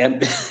would be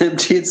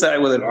empty inside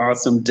with an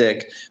awesome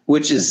dick,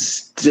 which is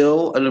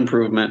still an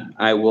improvement.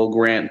 I will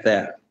grant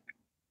that.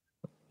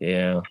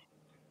 Yeah.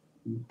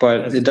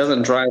 But it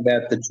doesn't drive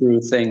at the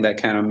true thing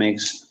that kind of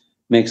makes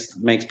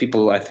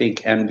people, I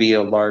think, envy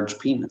a large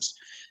penis.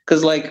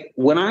 Because like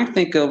when I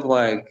think of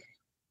like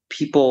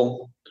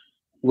people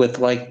with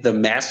like the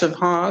massive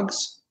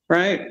hogs,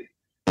 right?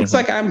 It's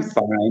like I'm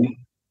fine,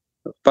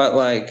 but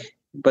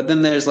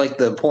then there's like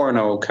the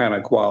porno kind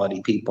of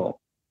quality people,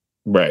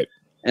 right?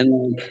 And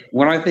like,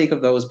 when I think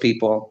of those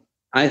people,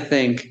 I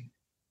think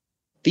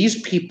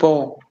these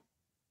people,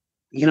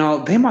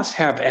 they must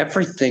have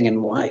everything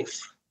in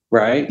life,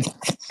 right?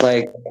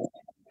 like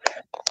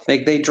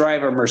they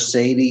drive a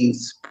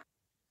Mercedes,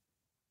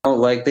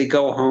 like they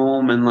go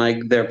home and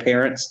like their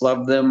parents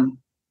love them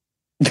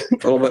a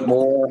little bit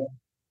more.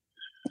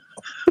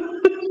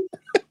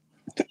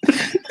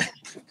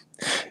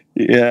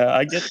 Yeah,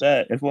 I get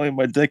that. If only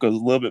my dick was a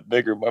little bit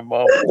bigger, my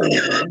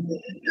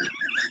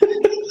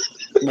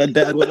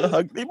dad would have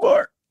hugged me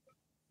more.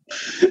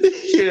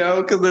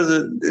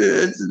 Because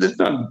it's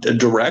not a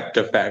direct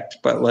effect,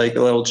 but like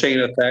a little chain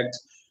effect.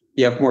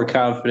 You have more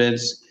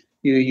confidence.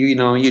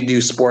 You do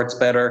sports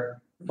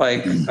better.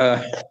 Like you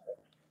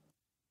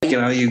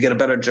get a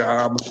better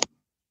job.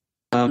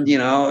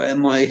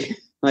 And like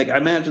I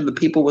imagine the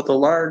people with the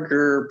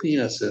larger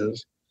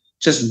penises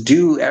just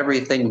do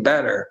everything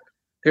better.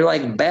 They're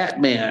like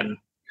Batman.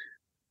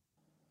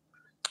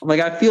 Like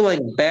I feel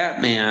like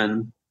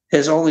Batman,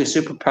 his only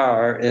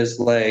superpower is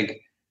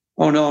like,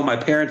 oh no, my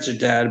parents are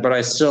dead, but I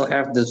still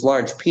have this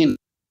large penis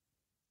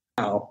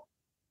now.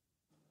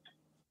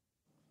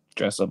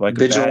 Dress up like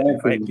a bat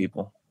and fight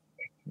people.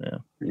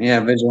 Yeah,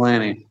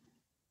 vigilante.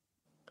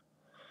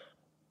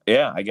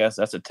 Yeah, I guess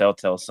that's a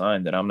telltale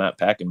sign that I'm not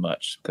packing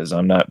much because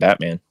I'm not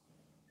Batman.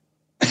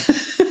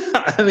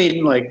 I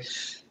mean, like,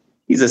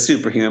 he's a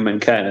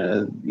superhuman kind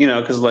of,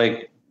 because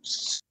like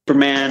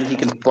Superman, he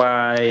can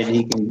fly and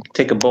he can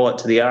take a bullet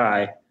to the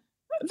eye.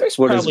 There's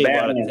probably a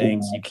lot of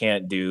things you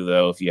can't do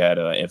though if you had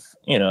I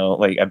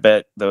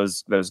bet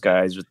those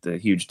guys with the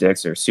huge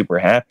dicks are super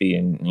happy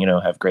and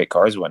have great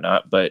cars and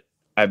whatnot, but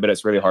I bet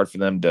it's really hard for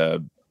them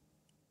to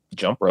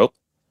jump rope.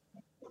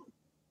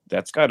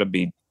 That's got to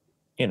be,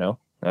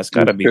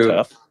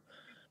 tough.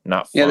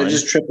 Not fun. Yeah, they're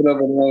just tripping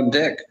over their own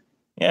dick.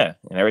 Yeah,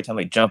 and every time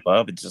they jump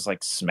up, it's just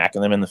like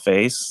smacking them in the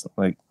face.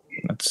 Like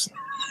that's.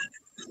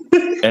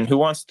 And who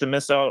wants to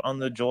miss out on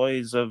the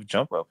joys of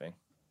jump roping?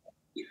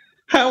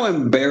 How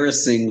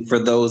embarrassing for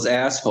those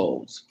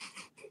assholes.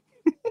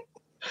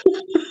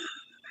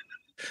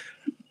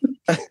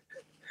 What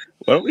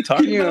are we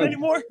talking about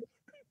anymore?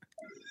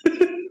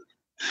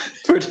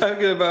 We're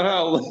talking about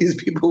how these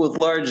people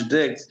with large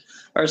dicks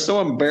are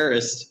so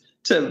embarrassed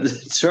to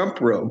jump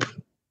rope.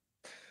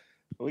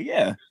 Well,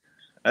 yeah.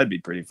 I'd be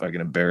pretty fucking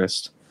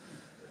embarrassed.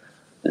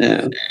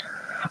 Yeah.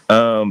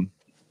 I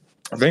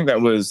think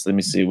that was, let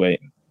me see,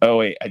 wait. Oh,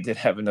 wait, I did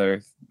have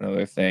another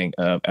thing.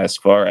 As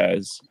far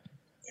as,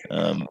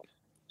 I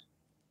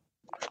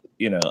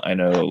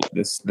know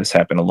this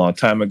happened a long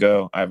time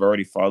ago. I've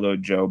already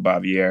followed Joe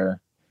Bavier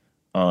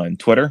on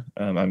Twitter.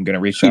 I'm going to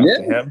reach out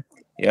to him.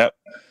 Yep.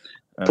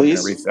 I'm going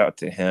to reach out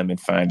to him and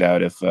find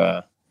out if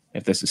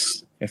this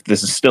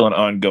is still an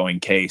ongoing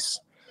case.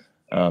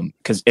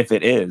 Because if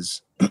it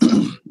is,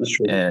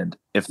 and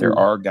if there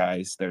are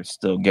guys that are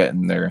still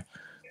getting their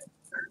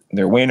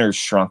wieners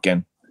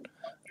shrunken,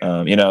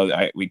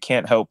 we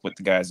can't help with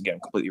the guys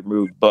getting completely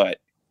removed, but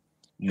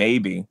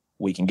maybe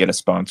we can get a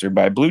sponsor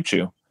by Blue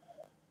Chew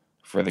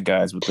for the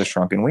guys with the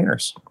shrunken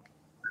wieners.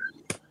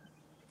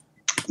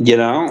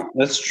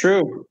 That's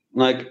true.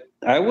 Like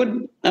I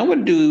would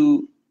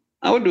do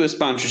a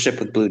sponsorship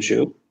with Blue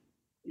Chew.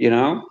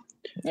 Yeah.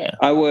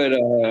 I would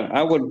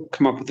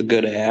come up with a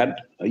good ad.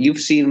 You've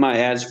seen my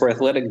ads for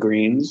Athletic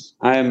Greens.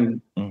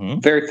 I'm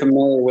very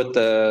familiar with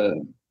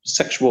the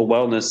sexual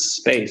wellness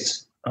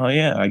space. Oh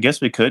yeah, I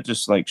guess we could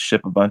just like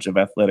ship a bunch of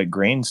athletic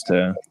greens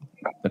to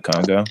the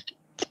Congo.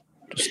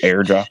 Just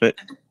airdrop it.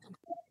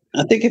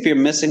 I think if you're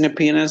missing a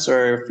penis,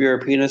 or if your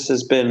penis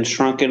has been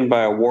shrunken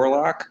by a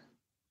warlock,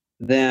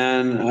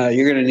 then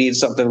you're going to need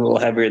something a little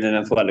heavier than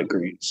athletic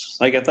greens.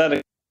 Like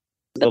athletic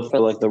for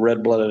like the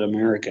red-blooded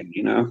American,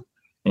 you know.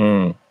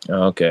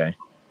 Okay,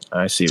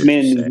 I see It's what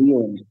made in you're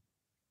New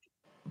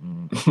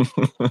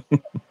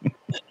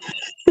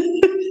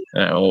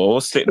saying. Well,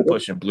 we'll stick to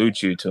pushing Blue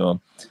Chew to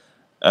them.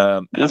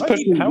 How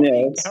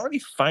are they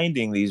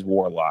finding these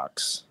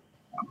warlocks?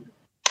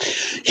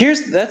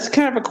 That's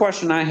kind of a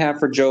question I have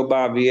for Joe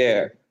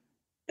Bavier,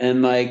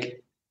 and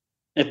like,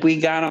 if we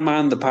got him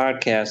on the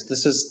podcast,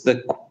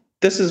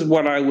 this is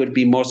what I would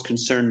be most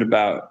concerned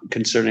about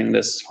concerning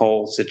this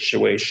whole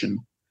situation.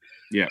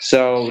 Yeah.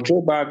 So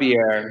Joe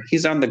Bavier,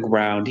 he's on the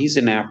ground. He's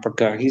in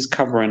Africa. He's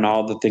covering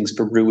all the things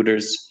for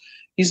Reuters.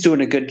 He's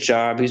doing a good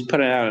job. He's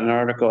putting out an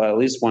article at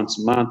least once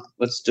a month.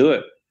 Let's do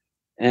it.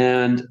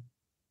 And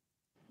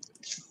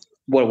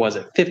what was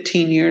it?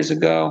 15 years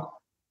ago,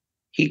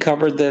 he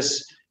covered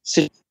this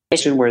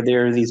situation where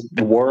there are these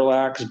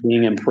warlocks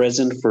being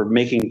imprisoned for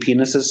making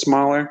penises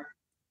smaller.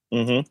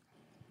 Mm-hmm.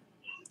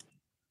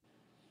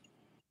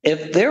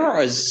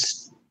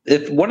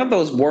 If one of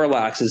those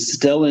warlocks is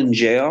still in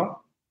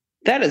jail,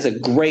 that is a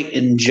great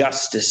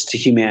injustice to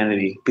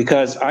humanity.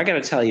 Because I got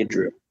to tell you,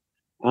 Drew,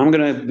 I'm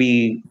going to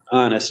be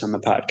honest on the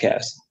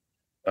podcast.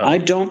 Oh. I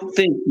don't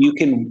think you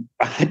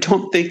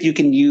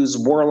can use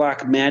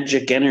warlock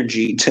magic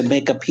energy to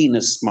make a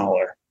penis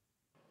smaller.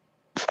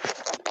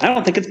 I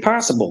don't think it's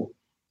possible.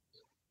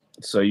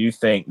 So you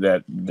think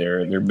that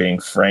they're being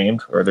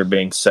framed, or they're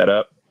being set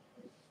up?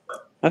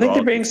 I think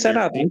they're being set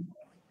up.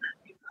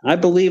 I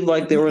believe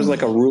like there was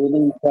like a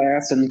ruling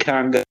class in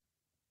Congo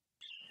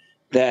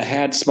that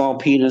had small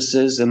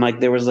penises, and like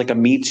there was like a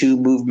Me Too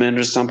movement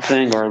or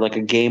something, or like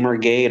a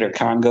Gamergate or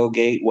Congo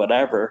Gate,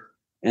 whatever.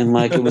 And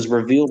like it was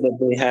revealed that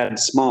they had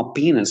small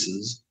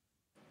penises,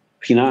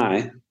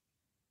 peni.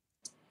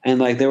 And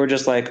like they were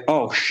just like,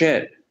 oh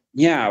shit,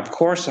 yeah, of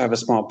course I have a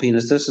small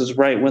penis. This is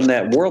right when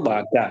that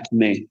warlock got to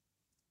me.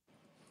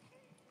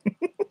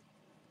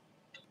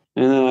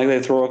 And then like they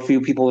throw a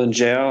few people in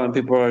jail, and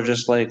people are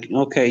just like,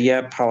 okay,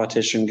 yeah,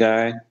 politician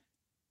guy,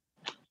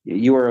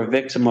 you are a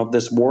victim of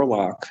this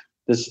warlock,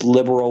 this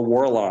liberal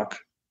warlock,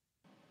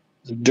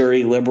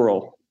 dirty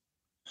liberal.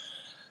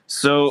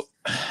 So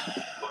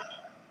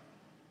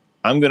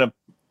I'm gonna,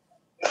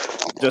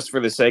 just for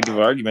the sake of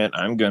argument,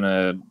 I'm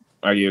gonna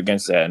argue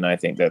against that, and I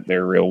think that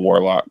they're real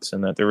warlocks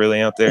and that they're really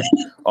out there.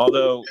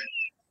 Although,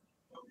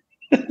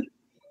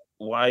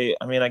 why?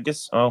 I mean, I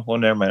guess. Oh well,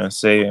 never mind.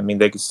 I mean,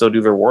 they could still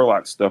do their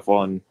warlock stuff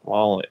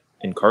while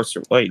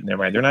incarcerated. Wait,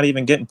 never mind. They're not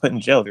even getting put in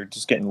jail. They're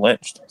just getting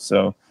lynched.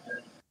 So,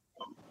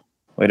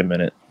 wait a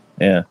minute.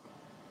 Yeah,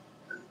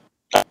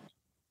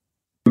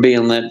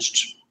 being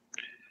lynched,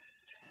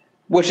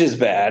 which is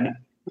bad.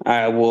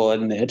 I will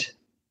admit.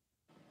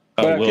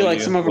 But I feel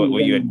like some of them. Will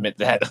you admit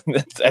that?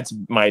 That's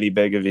mighty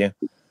big of you.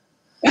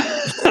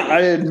 I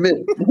admit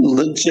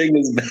lynching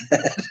is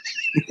bad.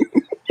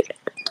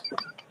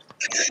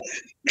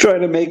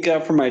 Trying to make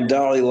up for my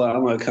Dalai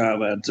Lama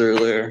comments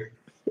earlier.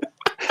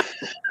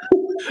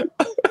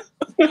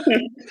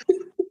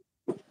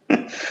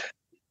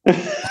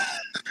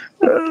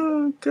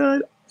 Oh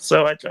God!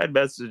 So I tried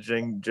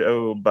messaging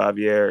Joe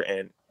Bavier,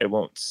 and it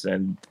won't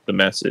send the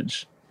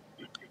message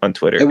on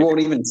Twitter. It won't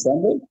even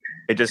send it.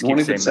 It just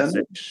keeps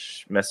saying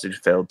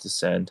message failed to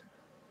send.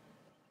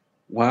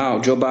 Wow,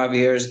 Joe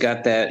Bavier's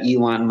got that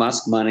Elon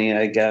Musk money,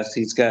 I guess.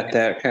 He's got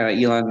that kind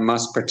of Elon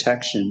Musk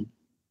protection.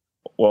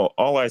 Well,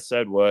 all I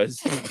said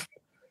was,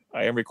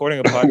 I am recording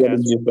a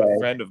podcast with a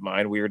friend of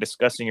mine. We were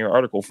discussing your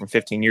article from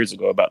 15 years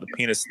ago about the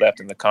penis theft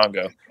in the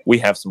Congo. We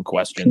have some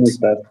questions.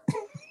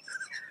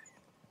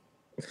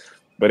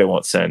 But it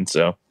won't send,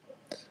 so.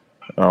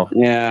 Oh.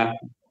 Yeah,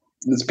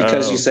 it's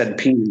because you said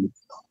penis.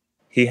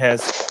 He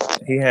has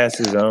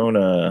his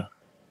own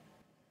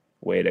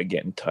way to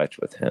get in touch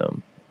with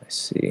him. I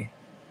see.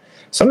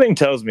 Something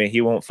tells me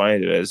he won't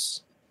find it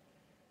as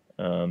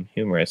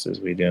humorous as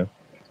we do.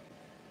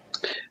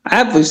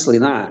 Obviously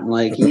not.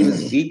 Like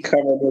he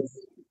covered it.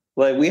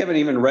 Like we haven't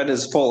even read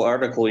his full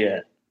article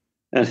yet,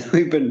 and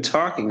we've been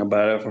talking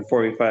about it for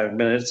 45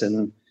 minutes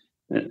and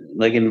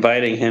like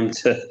inviting him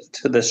to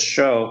this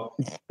show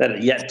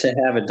that yet to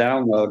have a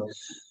download.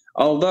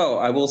 Although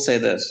I will say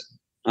this,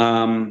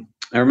 I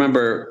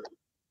remember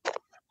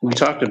we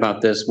talked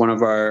about this. One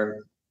of our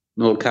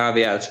little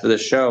caveats for the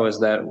show is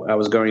that I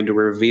was going to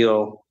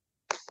reveal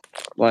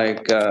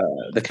like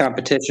the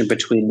competition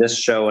between this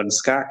show and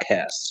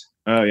Scottcast.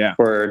 Oh yeah,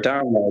 for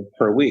download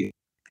per week.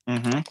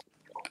 Mm-hmm.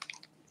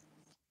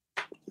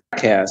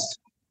 Cast.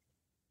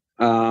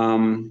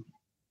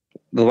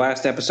 The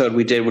last episode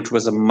we did, which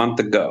was a month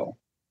ago,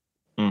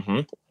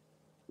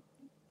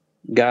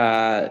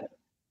 got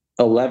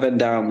 11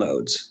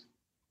 downloads.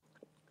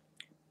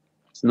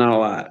 It's not a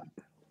lot.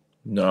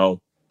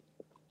 No.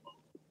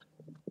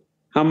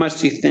 How much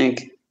do you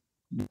think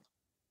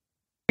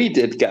we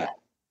did got?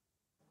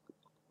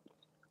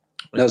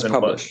 that was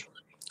published.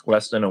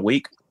 Less than a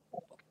week?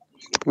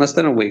 Less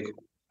than a week.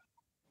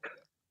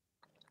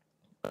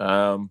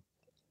 About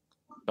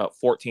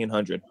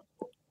 1,400.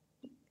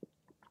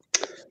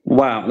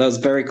 Wow, that was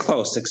very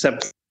close,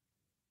 except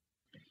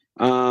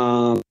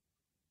 17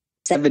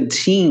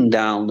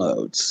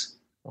 downloads.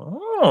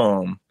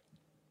 Oh.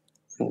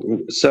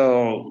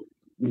 So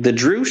the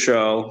Drew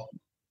Show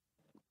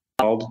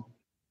called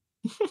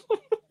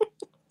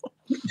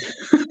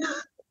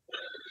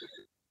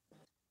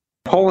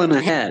pulling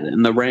ahead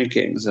in the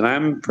rankings, and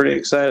I'm pretty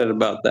excited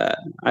about that.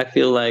 I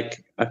feel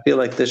like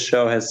this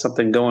show has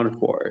something going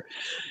for it.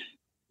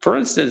 For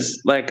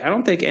instance, like I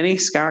don't think any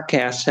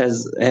Scottcast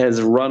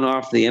has run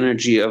off the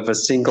energy of a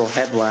single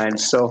headline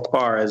so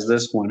far as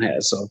this one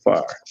has so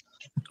far.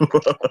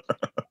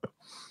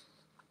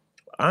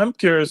 I'm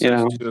curious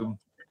as to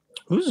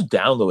who's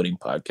downloading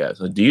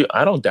podcasts.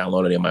 I don't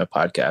download any of my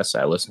podcasts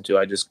I listen to.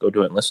 I just go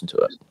to it and listen to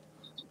it.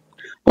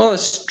 Well, a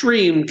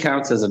stream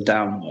counts as a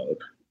download.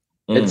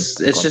 It's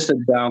just a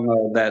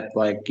download that,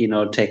 like,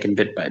 taken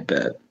bit by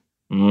bit.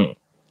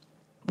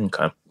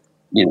 Okay.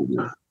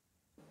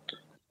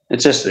 It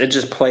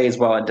just plays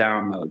while it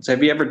downloads.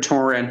 Have you ever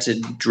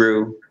torrented,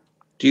 Drew?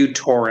 Do you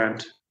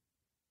torrent?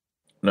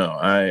 No,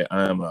 I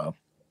am a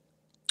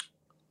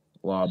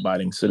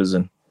law-abiding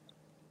citizen.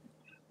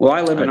 Well,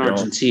 I live in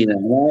Argentina,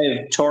 and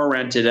I've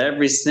torrented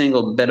every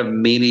single bit of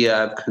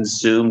media I've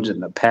consumed in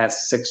the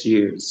past 6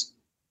 years.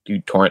 Do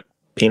you torrent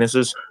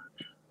penises?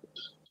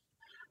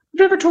 I've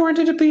never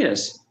torrented a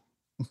penis.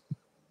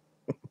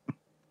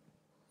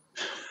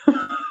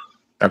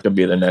 That could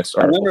be the next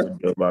article from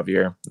Joe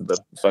Bavier. The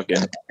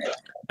fucking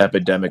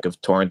epidemic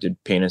of torrented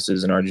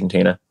penises in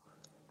Argentina.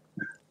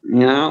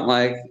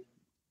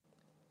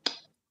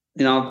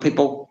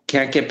 People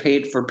can't get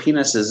paid for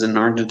penises in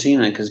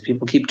Argentina because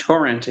people keep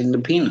torrenting the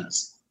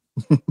penis.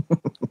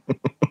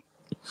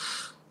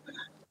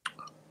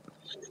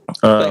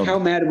 Like, how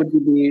mad would you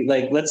be?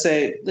 Like, let's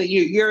say that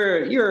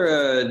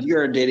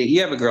you're dating.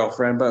 You have a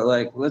girlfriend, but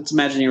like, let's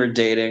imagine you were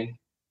dating,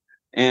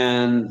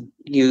 and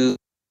you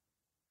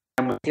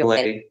with a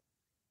lady,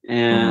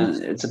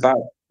 and it's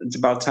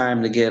about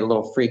time to get a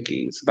little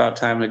freaky. It's about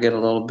time to get a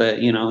little bit,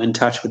 in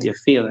touch with your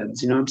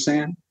feelings. You know what I'm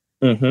saying?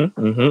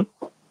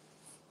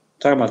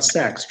 Talking about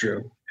sex,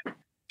 Drew.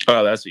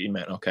 Oh, that's what you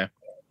meant. Okay.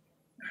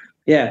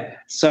 Yeah.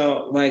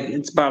 So, like,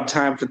 it's about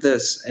time for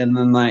this, and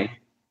then like,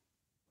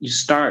 you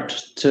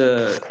start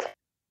to,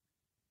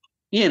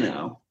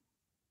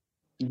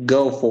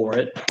 go for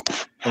it.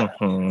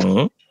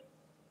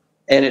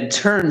 And it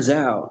turns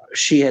out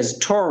she has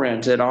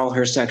torrented all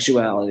her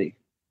sexuality.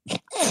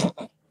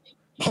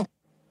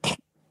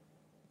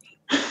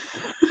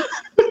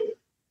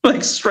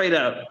 Like, straight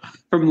up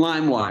from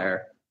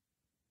LimeWire.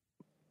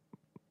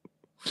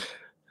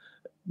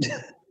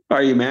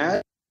 Are you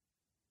mad?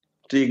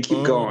 Do you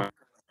keep going?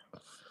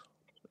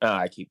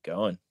 I keep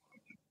going.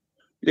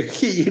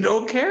 You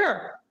don't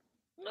care.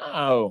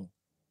 No.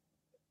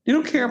 You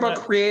don't care about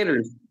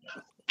creators.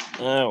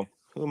 No.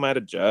 Who am I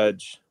to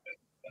judge?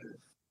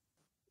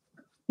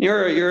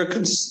 You're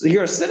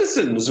a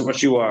citizen is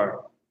what you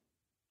are.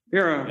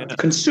 You're a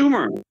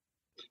consumer.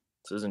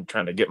 This isn't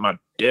trying to get my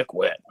dick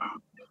wet.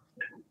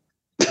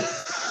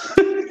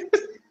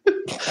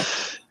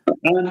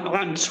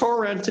 On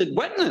torrented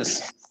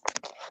wetness.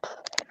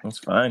 That's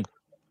fine.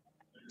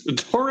 A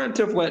torrent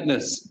of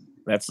wetness.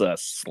 That's a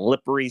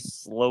slippery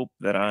slope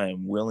that I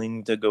am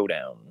willing to go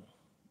down.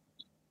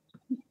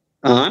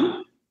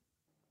 On?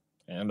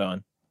 And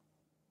on.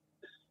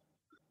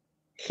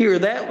 Hear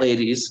that,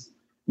 ladies.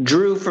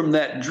 Drew from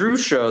that Drew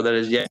show that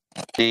is yet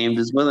named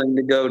is willing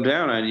to go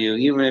down on you,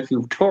 even if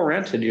you've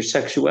torrented your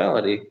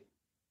sexuality.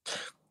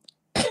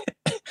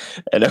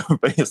 And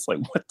everybody's like,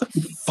 what the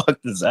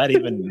fuck does that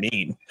even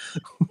mean?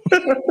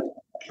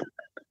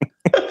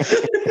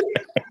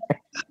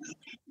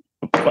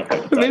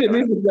 It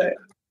means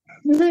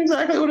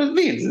exactly what it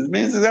means. It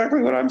means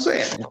exactly what I'm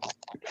saying.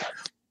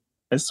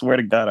 I swear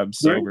to God, I'm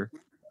sober.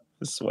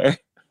 I swear.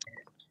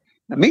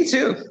 Me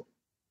too.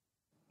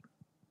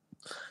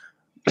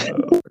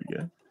 Oh,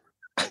 yeah.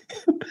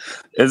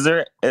 Is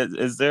there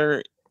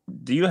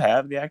do you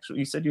have the actual,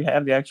 you said you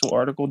have the actual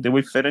article? Did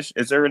we finish?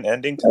 Is there an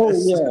ending to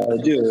this? Yeah, I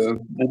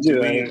do.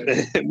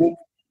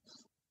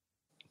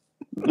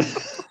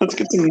 Let's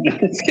get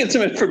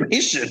some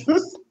information.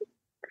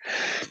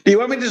 Do you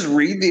want me to just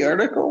read the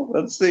article?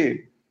 Let's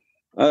see.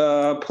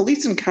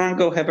 Police in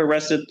Congo have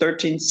arrested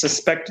 13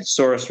 suspected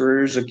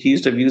sorcerers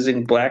accused of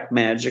using black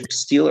magic to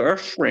steal or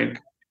shrink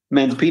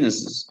men's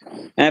penises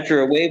after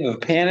a wave of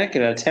panic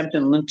and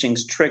attempted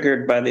lynchings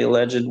triggered by the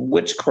alleged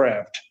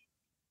witchcraft.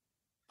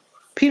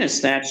 Penis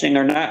snatching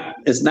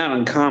is not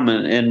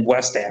uncommon in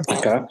West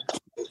Africa.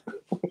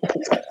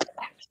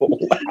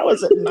 How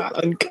is it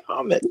not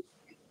uncommon?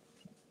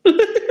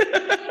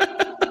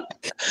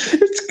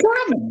 It's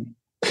common.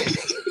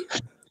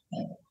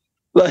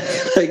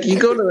 Like you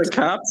go to the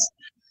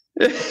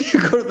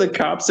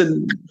cops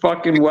in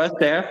fucking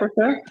West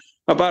Africa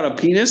about a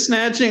penis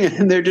snatching,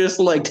 and they're just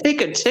like,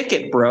 take a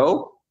ticket,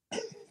 bro.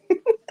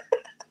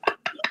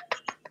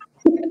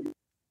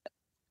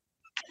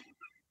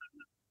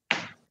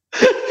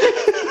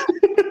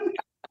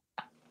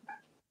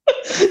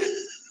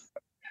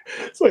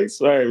 It's like,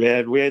 sorry,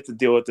 man, we had to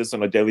deal with this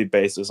on a daily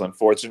basis.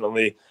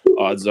 Unfortunately,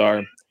 odds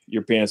are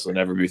your penis will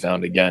never be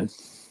found again.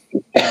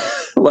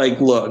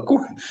 Like, look,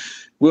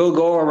 we'll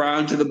go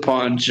around to the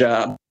pawn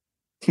shop.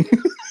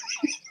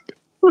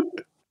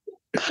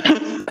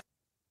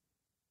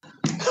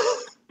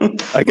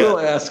 We'll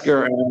ask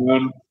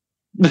around.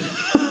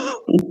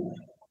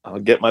 I'll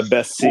get my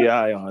best CI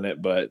on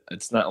it, but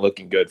it's not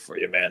looking good for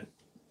you, man.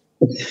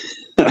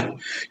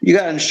 You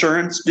got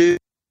insurance, dude?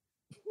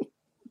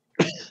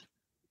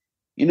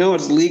 You know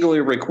it's legally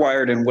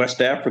required in West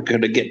Africa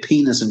to get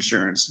penis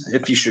insurance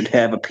if you should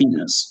have a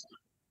penis.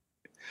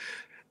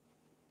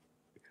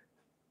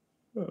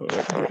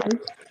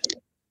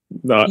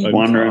 Not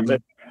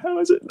uncommon. How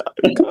is it not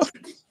uncommon?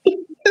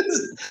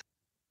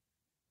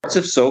 Parts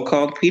of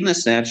so-called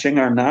penis snatching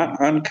are not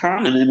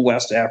uncommon in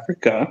West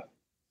Africa.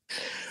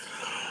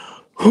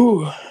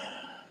 Whew.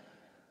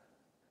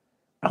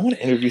 I want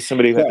to interview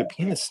somebody who had their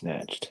penis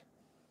snatched.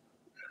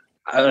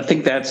 I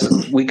think that's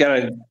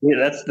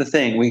the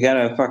thing. We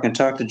gotta fucking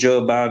talk to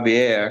Joe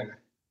Barbier,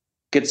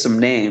 get some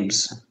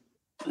names.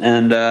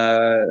 And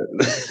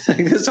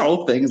this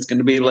whole thing is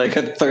gonna be like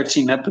a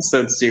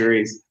 13-episode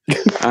series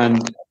on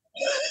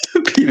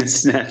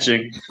penis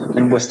snatching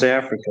in West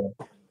Africa.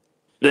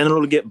 Then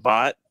it'll get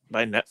bought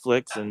by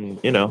Netflix and,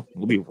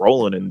 we'll be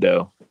rolling in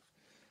dough.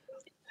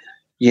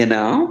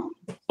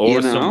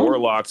 Or some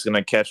warlock's going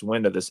to catch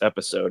wind of this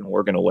episode and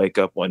we're going to wake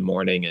up one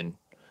morning and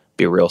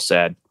be real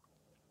sad.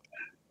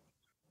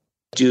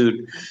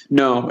 Dude,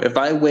 no, if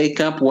I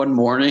wake up one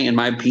morning and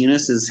my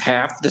penis is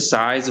half the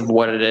size of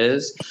what it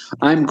is,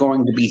 I'm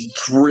going to be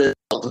thrilled.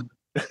 And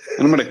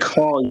I'm going to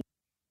call you.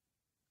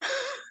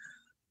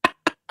 I'm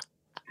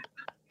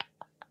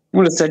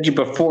going to send you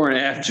before and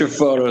after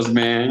photos,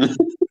 man.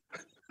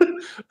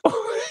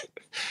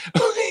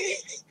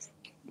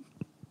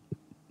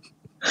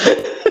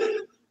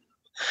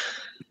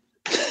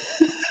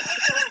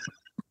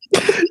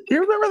 You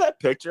remember that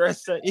picture I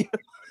sent you?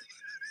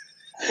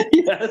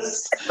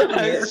 Yes,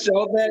 I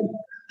showed that.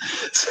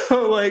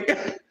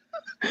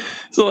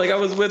 So I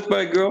was with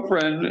my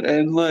girlfriend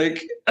and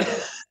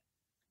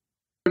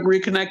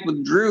reconnect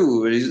with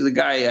Drew. He's the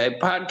guy I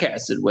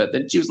podcasted with,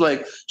 and she was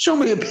like, "Show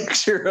me a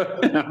picture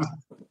of him."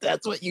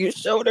 That's what you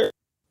showed her.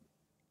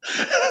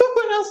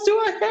 What else do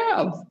I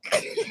have?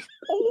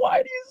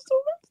 Why do you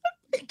still have that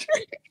picture?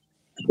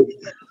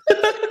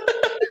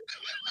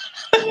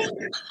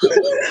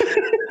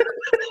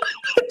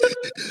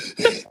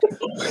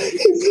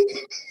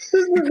 This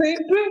is the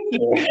same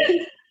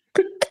picture.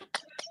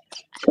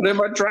 Put in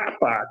my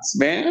Dropbox,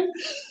 man.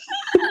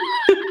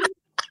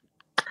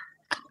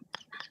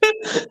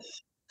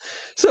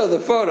 So the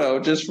photo,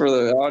 just for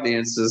the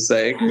audience's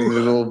sake, with a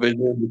little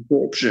visual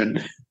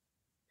description,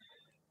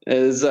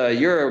 is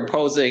you're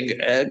posing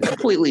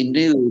completely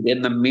nude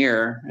in the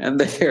mirror, and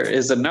there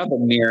is another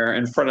mirror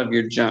in front of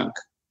your junk.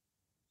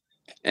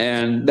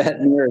 And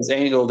that mirror is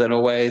angled in a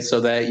way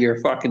so that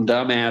your fucking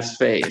dumbass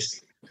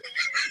face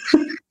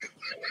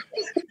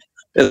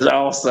is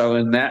also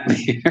in that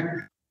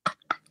mirror.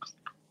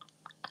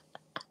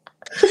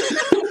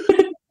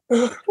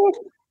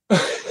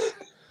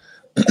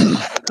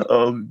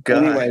 Oh,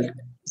 God. Anyway,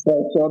 so I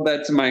showed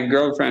that to my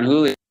girlfriend,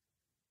 Julia.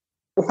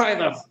 Why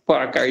the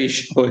fuck are you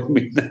showing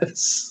me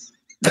this?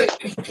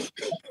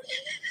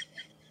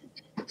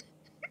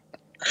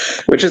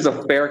 Which is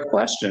a fair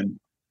question.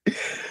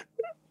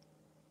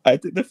 I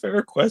think the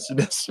fair question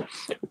is,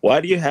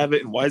 why do you have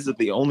it and why is it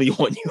the only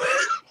one you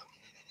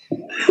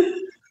have?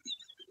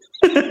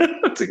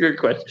 That's a good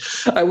question.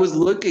 I was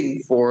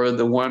looking for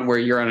the one where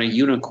you're on a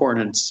unicorn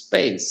in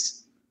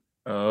space.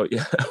 Oh,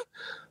 yeah.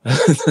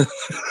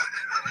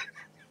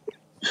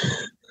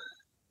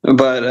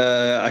 But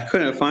I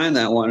couldn't find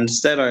that one.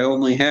 Instead, I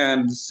only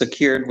had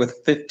secured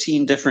with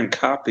 15 different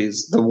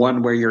copies the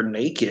one where you're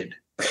naked.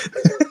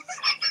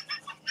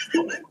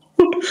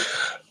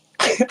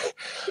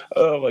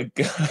 Oh my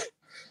God.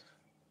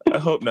 I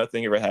hope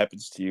nothing ever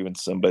happens to you and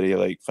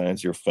somebody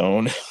finds your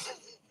phone.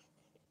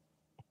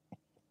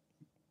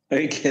 Are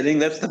you kidding?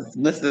 That's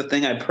the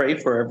thing I pray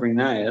for every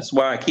night. That's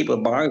why I keep a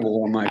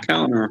Bible on my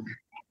counter.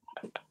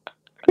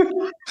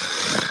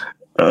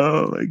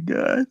 Oh my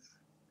God.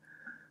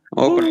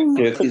 Open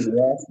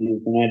Ecclesiastes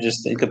and I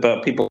just think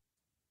about people.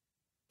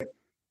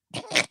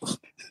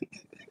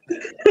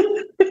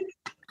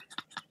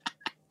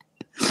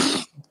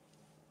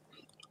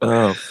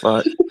 Oh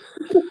fuck.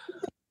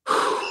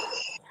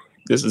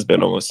 This has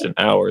been almost an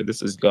hour.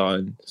 This has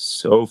gone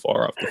so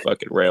far off the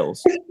fucking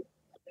rails.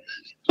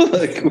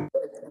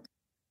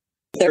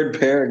 Third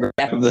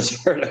paragraph of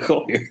this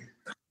article here.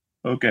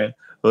 Okay.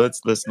 Well,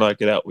 let's knock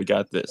it out. We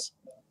got this.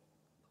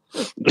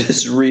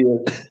 It's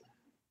real.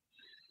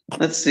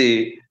 Let's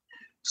see.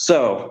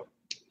 So,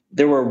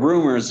 there were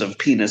rumors of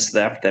penis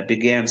theft that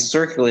began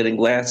circulating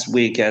last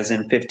week, as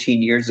in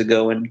 15 years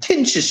ago, in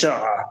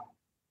Kinshasa,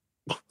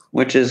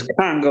 which is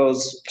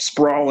Congo's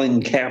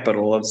sprawling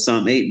capital of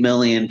some 8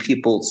 million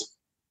peoples,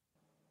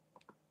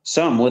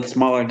 some with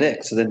smaller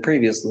dicks than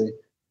previously.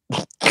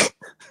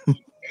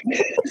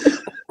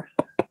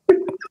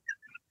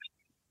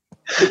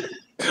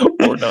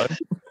 or none.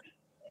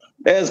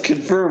 As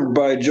confirmed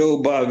by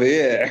Joe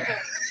Bavier,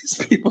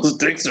 these people's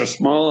dicks are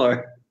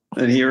smaller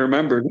than he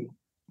remembered.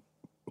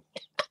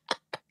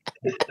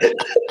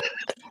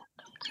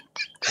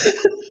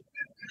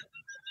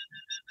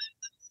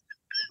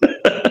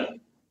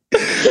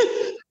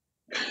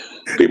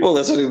 People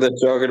listening to the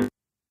show are going to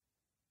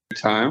be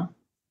time.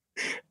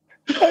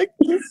 How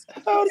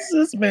does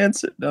this man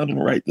sit down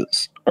and write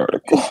this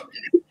article?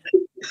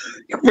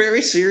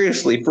 Very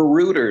seriously, for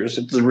Reuters,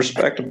 it's a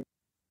respectable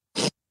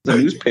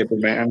newspaper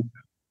man.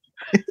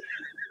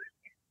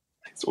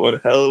 It's one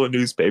hell of a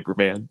newspaper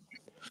man.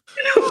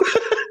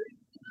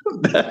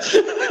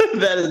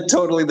 That is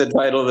totally the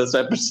title of this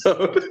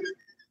episode.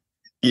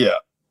 Yeah,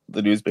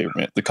 the newspaper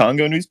man. The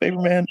Congo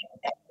newspaper man?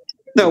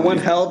 No, one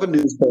hell of a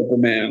newspaper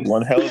man.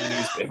 One hell of a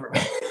newspaper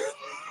man.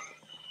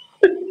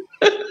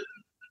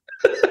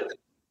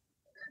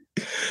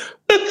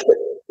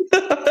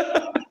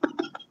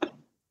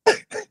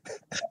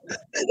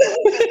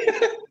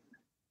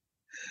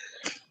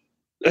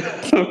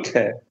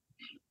 Okay.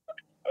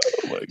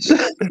 Oh my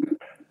God.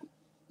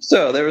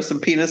 So there was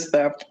some penis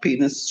theft,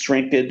 penis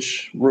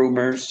shrinkage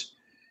rumors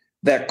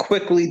that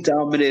quickly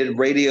dominated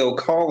radio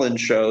call-in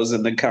shows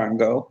in the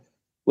Congo,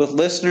 with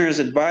listeners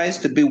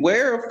advised to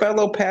beware of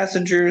fellow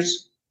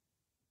passengers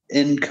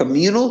in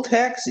communal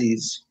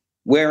taxis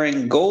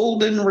wearing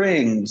golden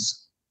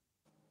rings.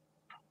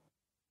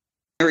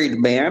 Married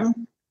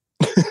man?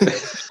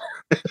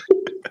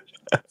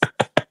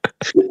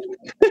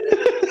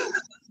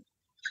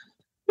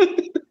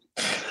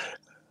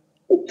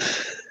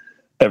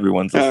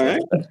 Everyone's all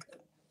right.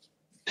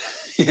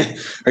 Yeah.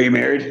 Are you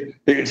married?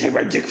 You're going to take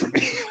my dick from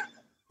me.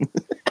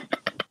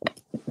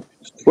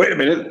 Wait a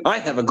minute. I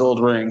have a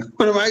gold ring.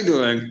 What am I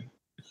doing?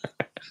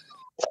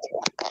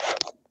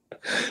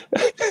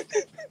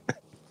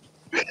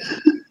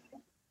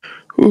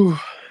 All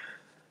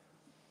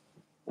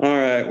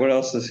right. What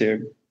else is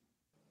here?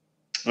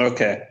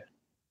 Okay.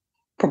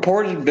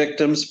 Purported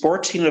victims,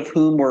 14 of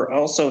whom were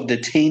also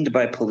detained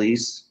by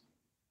police,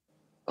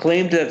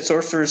 claimed that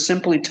sorcerers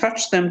simply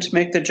touched them to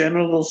make the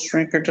genitals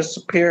shrink or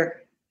disappear.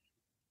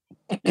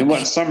 And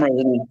what some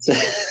residents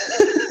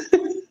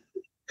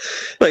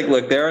like,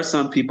 look, there are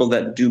some people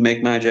that do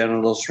make my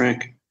genitals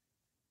shrink,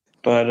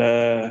 but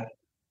I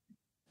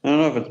don't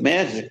know if it's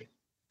magic.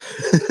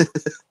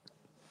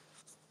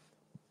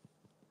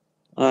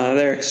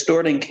 They're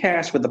extorting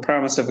cash with the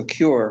promise of a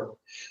cure.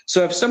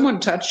 So if someone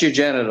touched your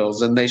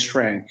genitals and they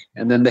shrank,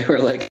 and then they were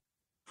like,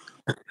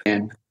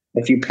 "Man,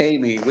 if you pay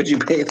me, would you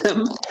pay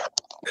them?"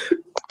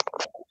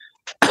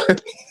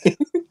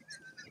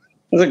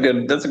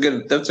 That's a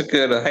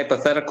good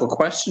hypothetical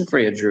question for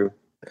you, Drew.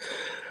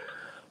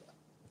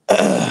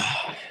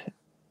 I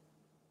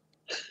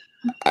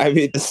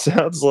mean, it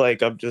sounds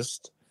like I'm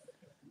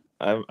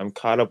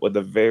caught up with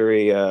a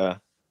very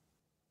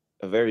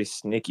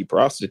sneaky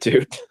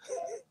prostitute.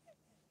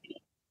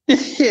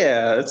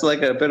 Yeah, it's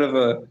like a bit of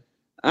a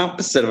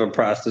opposite of a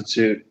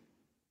prostitute.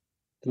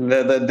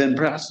 Than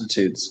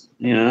prostitutes,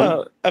 you know.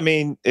 Well, I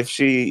mean, if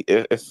he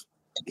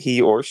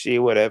or she,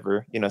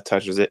 whatever,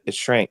 touches it, it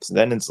shrinks.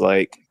 Then it's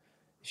like,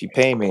 if you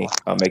pay me,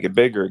 I'll make it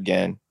bigger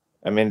again.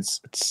 I mean,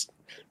 it's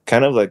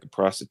kind of like a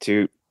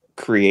prostitute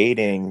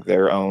creating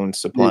their own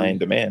supply and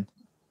demand.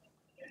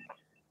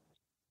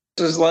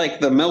 This is like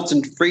the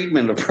Milton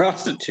Friedman of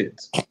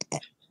prostitutes.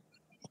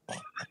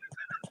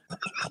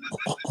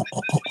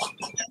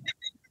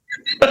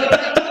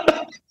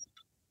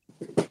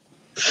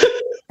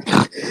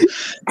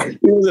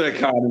 He was an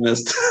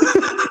economist.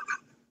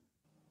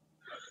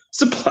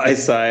 Supply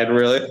side,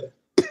 really.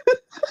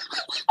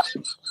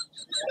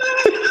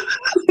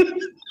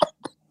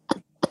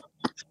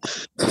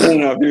 I don't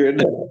know if you're an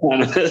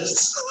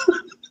economist.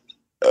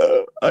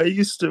 I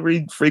used to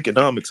read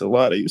Freakonomics a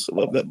lot. I used to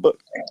love that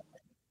book.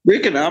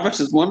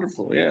 Freakonomics is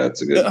wonderful. Yeah,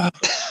 it's a good book.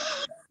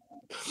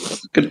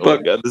 Oh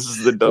my God, this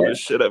is the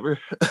dumbest shit ever.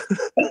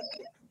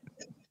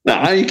 No,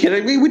 are you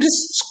kidding me? We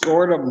just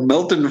scored a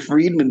Milton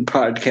Friedman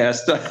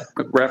podcast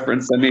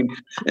reference. I mean,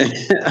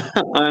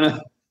 on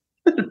a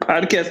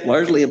podcast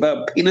largely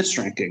about penis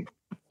shrinking.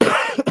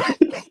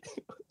 That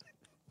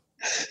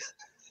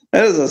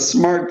is a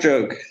smart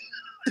joke.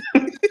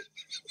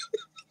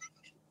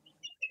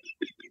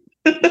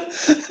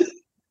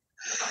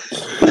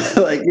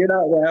 Like, you're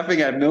not laughing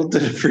at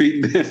Milton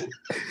Friedman.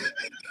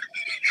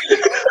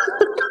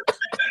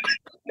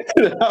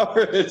 An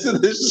hour into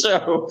the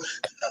show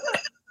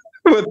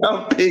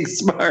without being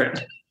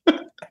smart.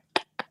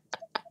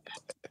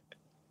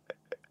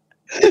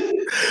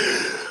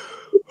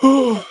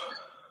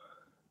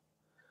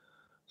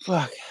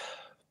 Fuck.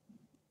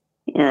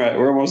 All right,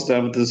 we're almost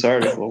done with this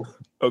article.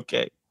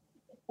 Okay.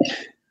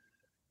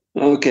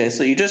 Okay,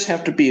 so you just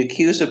have to be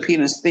accused of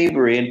penis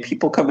thievery and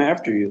people come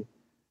after you.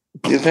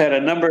 You've had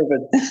a number of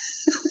it.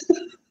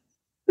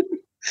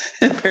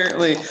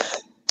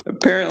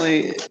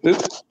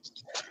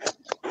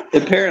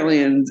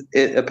 apparently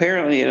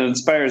it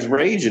inspires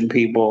rage in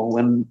people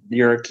when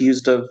you're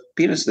accused of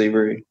penis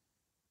thievery.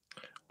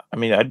 I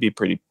mean, I'd be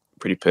pretty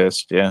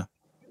pissed, yeah.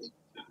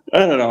 I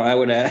don't know. I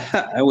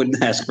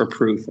wouldn't ask for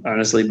proof,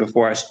 honestly,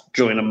 before I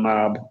join a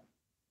mob.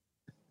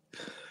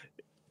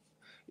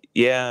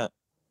 Yeah,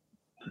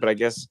 but I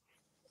guess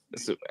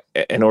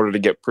in order to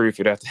get proof,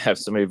 you'd have to have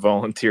somebody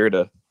volunteer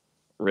to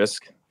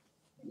risk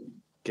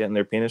getting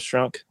their penis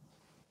shrunk.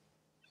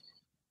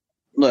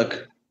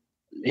 Look,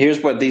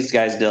 here's what these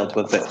guys dealt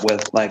with it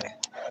with. Like,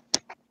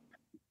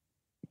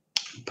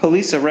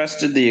 police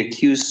arrested the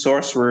accused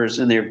sorcerers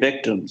and their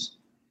victims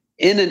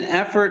in an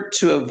effort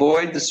to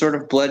avoid the sort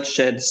of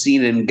bloodshed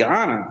seen in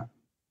Ghana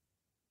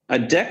a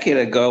decade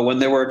ago when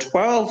there were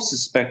 12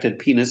 suspected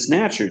penis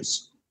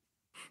snatchers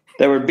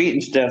that were beaten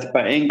to death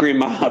by angry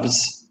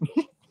mobs.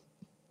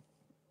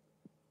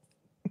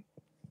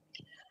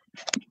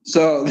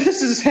 So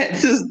this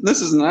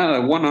is not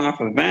a one-off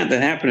event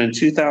that happened in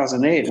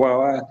 2008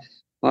 while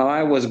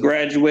I was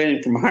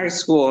graduating from high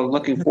school and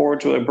looking forward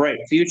to a bright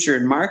future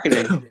in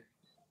marketing.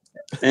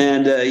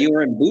 And you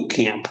were in boot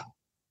camp,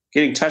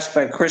 getting touched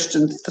by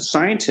Christian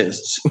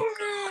scientists.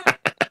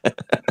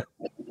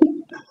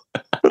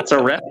 That's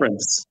a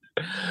reference.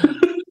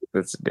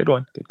 That's a good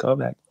one. Good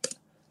callback.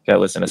 Gotta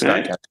listen to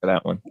Scott Cash for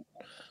that one.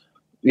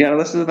 You gotta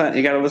listen to that.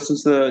 You gotta listen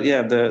to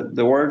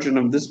the origin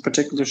of this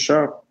particular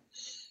show.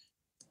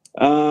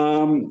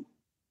 Oh,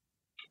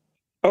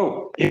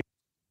 here's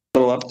a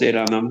little update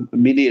on them.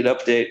 Immediate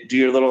update. Do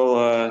your little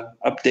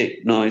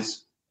update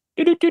noise.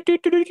 The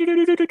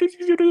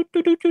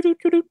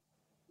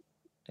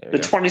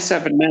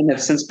 27 men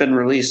have since been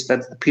released.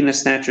 That's the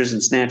penis snatchers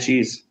and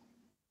snatchees.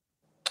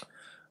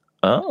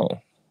 Oh,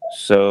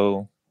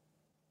 so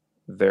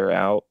they're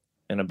out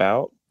and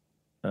about.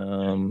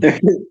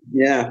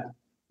 Yeah.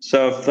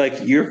 So if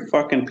like your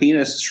fucking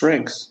penis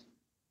shrinks,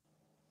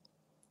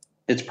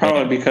 it's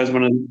probably because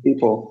one of these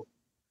people.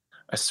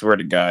 I swear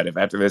to God, if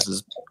after this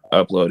is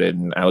uploaded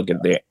and I look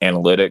at the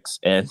analytics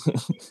and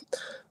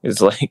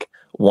it's like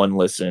one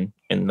listen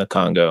in the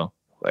Congo,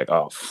 like,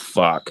 oh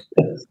fuck,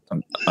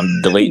 I'm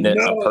deleting it.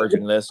 I'm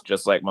purging this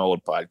just like my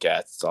old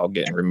podcast. It's all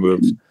getting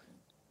removed.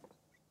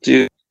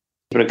 Dude,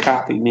 put a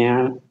copy,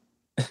 man.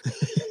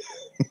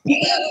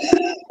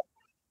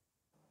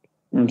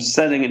 I'm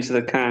sending it to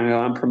the Congo.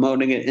 I'm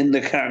promoting it in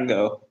the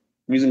Congo.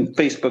 I'm using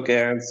Facebook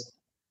ads.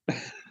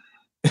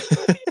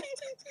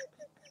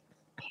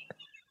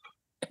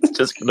 It's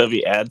just gonna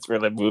be ads for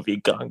the movie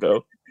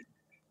Congo.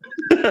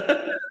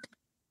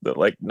 The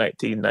like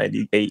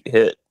 1998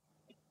 hit.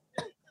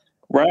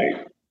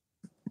 Right.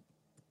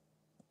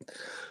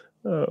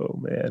 Oh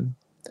man.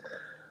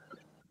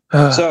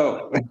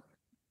 So,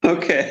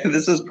 okay,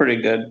 this is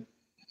pretty good.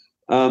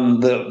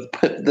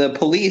 The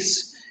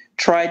police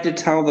tried to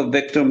tell the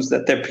victims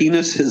that their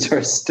penises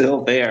are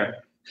still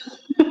there.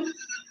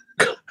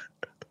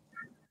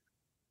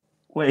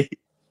 Wait.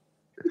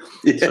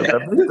 Yeah. So the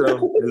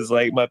victim is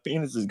like, my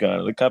penis is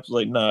gone. The cop's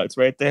like, no, it's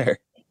right there.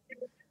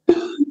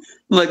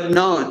 Like,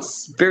 no,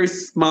 it's very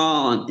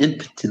small and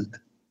impotent.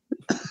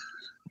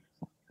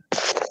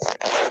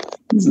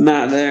 It's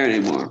not there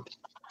anymore.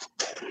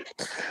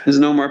 There's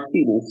no more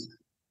penis.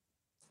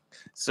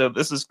 So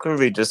this is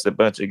clearly just a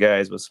bunch of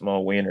guys with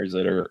small wieners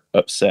that are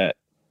upset.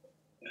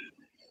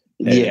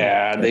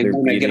 Yeah, they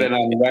want to get it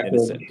on record.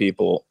 Innocent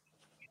people.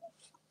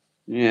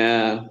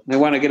 Yeah, they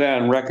want to get it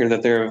on record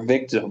that they're a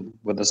victim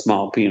with a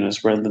small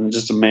penis rather than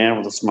just a man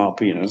with a small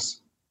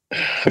penis.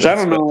 Which I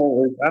don't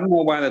know. I don't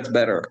know why that's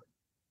better.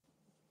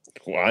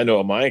 Well, I know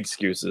what my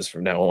excuse is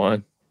from now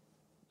on.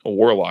 A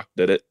warlock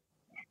did it.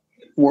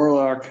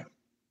 Warlock.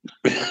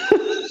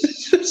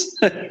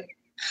 Just like,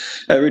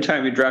 every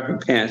time you drop your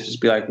pants,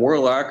 just be like,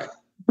 Warlock.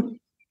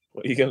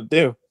 What are you gonna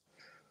do?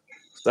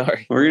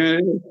 Sorry. What are you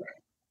gonna do?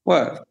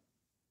 What?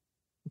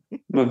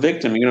 I'm a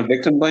victim. You gonna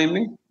victim blame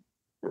me?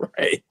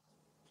 Right.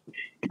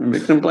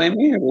 Victim blame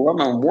me? Well, I'm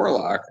a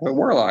warlock. A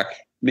warlock.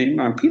 Made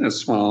my penis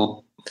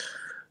small.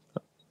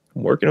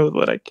 I'm working with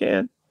what I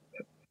can.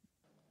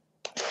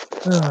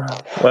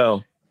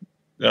 Well,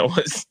 that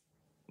was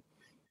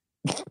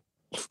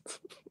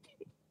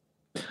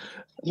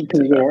That's a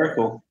pretty good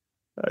article.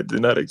 I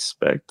did not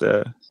expect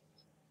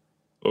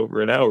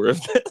over an hour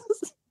of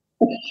this.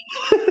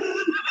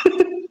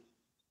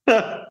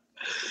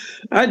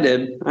 I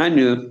did. I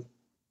knew.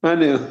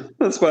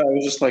 That's why I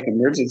was just like,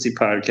 emergency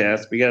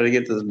podcast. We got to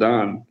get this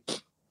done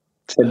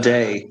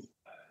today.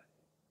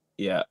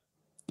 Yeah.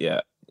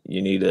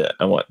 You need to.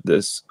 I want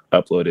this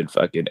uploaded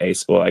fucking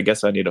ace. Well, I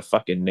guess I need a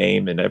fucking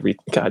name and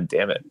everything. God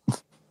damn it.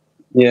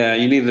 Yeah,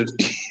 you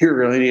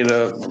really need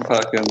to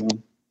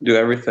fucking do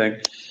everything.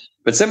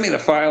 But send me the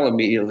file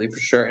immediately for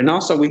sure. And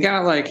also, we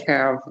gotta like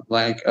have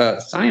like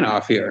a sign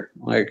off here.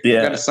 Like, we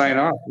gotta sign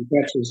off. We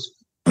can't just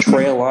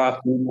trail off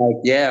and like,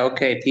 yeah,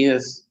 okay,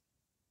 penis.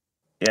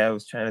 Yeah, I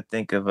was trying to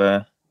think of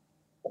You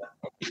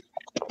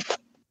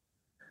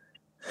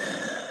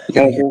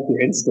gotta go with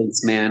your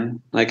instincts,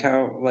 man.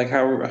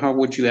 How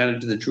would you add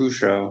it to the Drew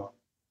Show?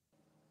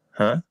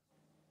 Huh?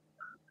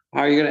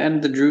 How are you gonna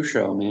end the Drew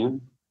Show, man?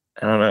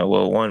 I don't know.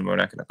 Well, one, we're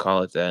not gonna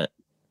call it that.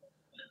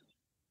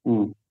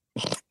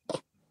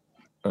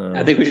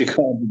 I think we should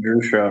call it the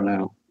Drew Show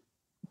now.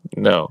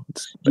 No.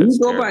 Do you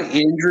go by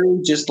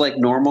Andrew just like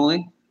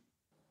normally?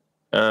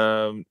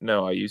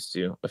 No, I used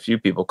to. A few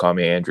people call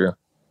me Andrew.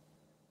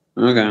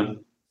 Okay.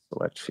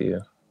 Select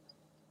few.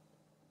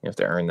 You have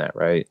to earn that,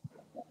 right?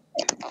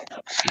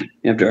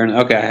 You have to earn.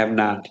 Okay, I have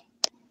not.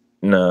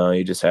 No,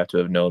 you just have to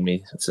have known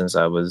me since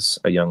I was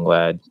a young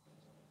lad.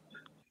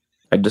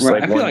 I just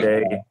Right, one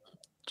day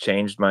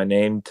changed my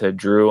name to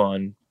Drew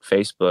on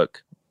Facebook,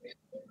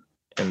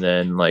 and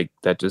then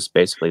that just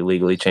basically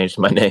legally changed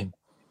my name.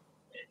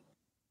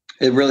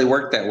 It really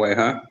worked that way,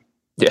 huh?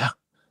 Yeah.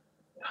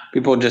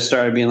 People just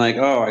started being like,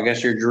 "Oh, I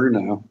guess you're Drew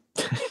now."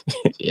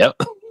 Yep.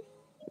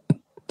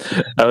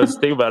 I was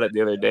thinking about it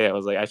the other day. I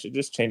was like, I should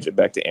just change it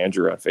back to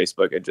Andrew on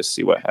Facebook and just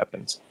see what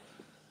happens.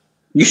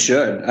 You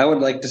should. I would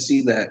like to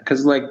see that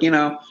because,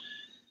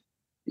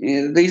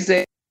 these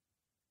days,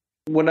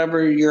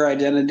 whatever your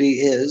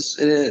identity is,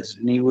 it is,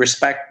 and you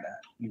respect that.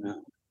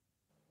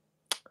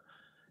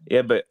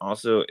 Yeah, but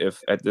also,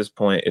 if at this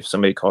point, if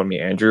somebody called me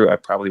Andrew, I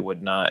probably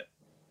would not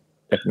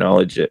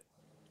acknowledge it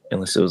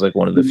unless it was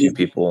one of the few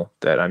people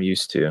that I'm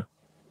used to.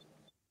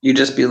 You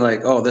just be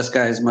like, "Oh, this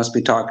guy must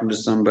be talking to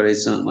somebody,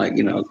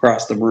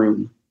 across the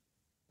room."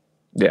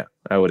 Yeah,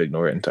 I would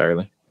ignore it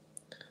entirely.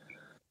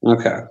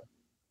 Okay.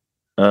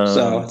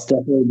 So it's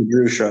definitely the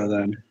Drew show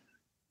then.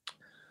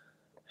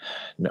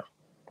 No.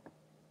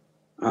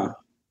 Oh.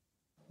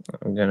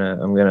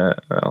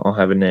 I'll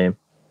have a name.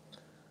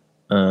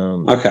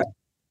 Okay.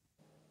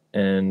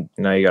 And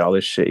now you got all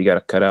this shit you got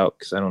to cut out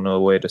because I don't know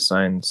a way to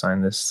sign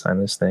this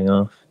thing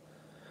off.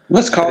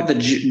 Let's call it the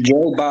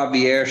Joe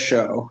Bavier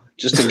show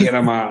just to get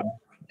him on.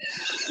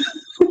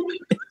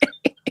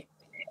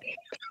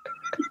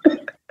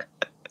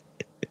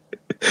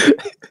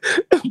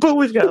 But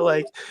we've got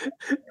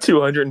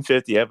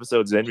 250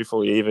 episodes in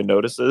before he even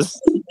notices.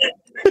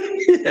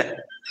 Yeah.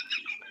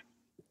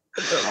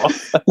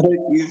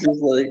 He's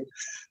just like,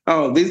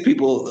 oh, these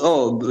people,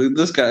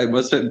 this guy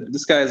has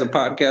a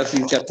podcast.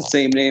 He's got the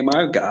same name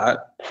I've got.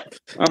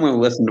 I'm going to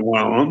listen to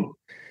one of them.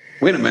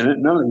 Wait a minute.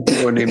 None of these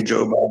people are named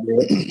Joe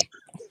Bavier.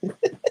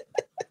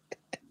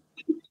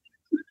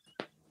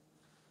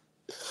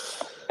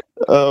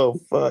 Oh,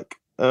 fuck.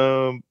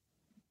 I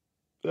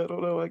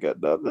don't know. I got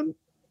nothing.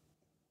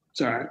 It's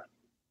all right.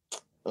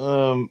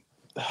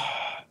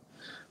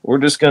 We're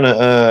just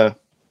gonna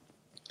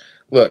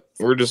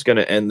we're just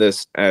gonna end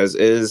this as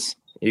is.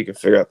 You can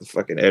figure out the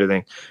fucking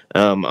editing.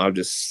 I'll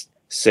just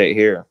sit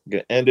here. I'm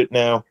gonna end it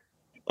now.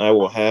 I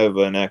will have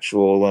an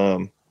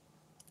actual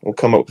we'll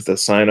come up with a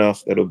sign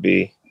off that'll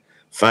be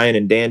fine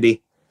and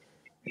dandy.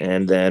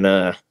 And then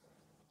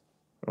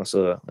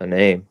also a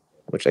name,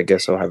 which I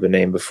guess I'll have a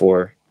name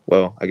before.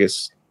 Well, I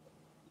guess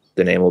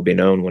the name will be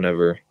known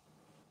whenever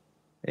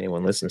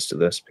anyone listens to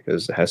this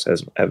because it has to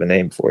have a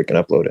name before we can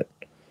upload it.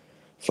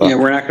 Fuck. Yeah,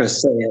 we're not going to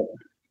say it.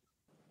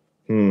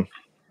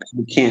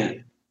 We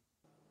can't.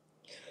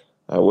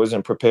 I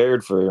wasn't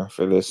prepared for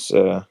this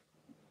 2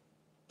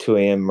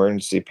 a.m.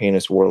 emergency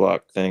penis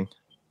warlock thing.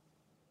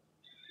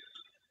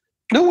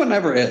 No one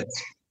ever is.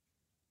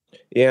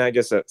 Yeah, I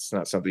guess that's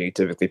not something you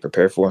typically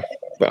prepare for,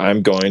 but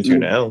I'm going to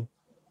now.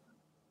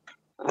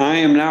 I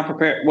am now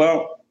prepared.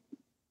 Well,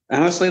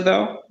 honestly,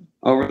 though,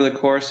 over the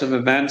course of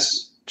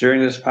events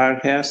during this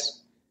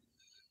podcast,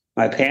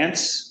 my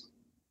pants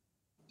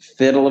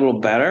fit a little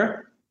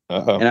better,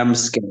 and I'm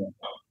scared.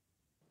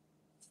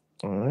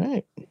 All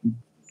right.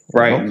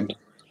 Frightened.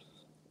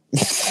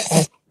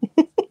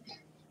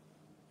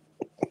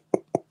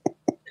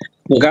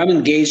 Look, I'm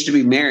engaged to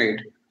be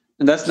married.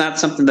 And that's not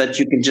something that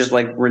you can just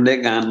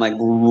renege on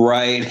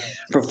right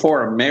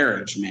before a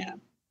marriage, man.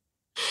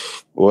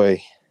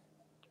 Boy.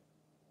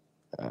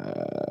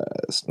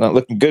 It's not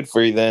looking good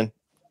for you then.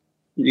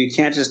 You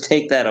can't just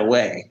take that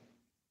away.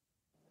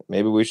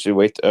 Maybe we should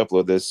wait to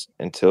upload this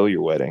until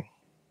your wedding.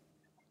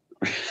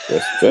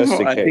 Just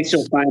well, I think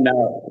she'll find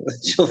out.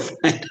 She'll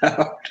find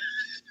out.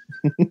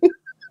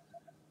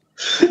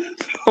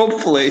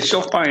 Hopefully,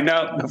 she'll find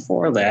out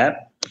before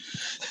that.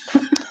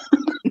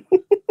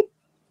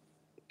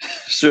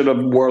 Should a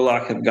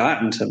warlock have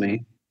gotten to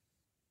me?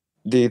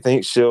 Do you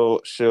think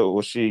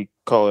will she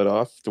call it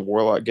off if the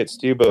warlock gets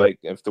to you? But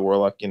if the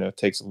warlock,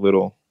 takes a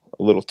little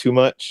too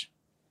much?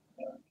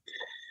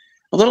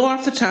 A little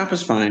off the top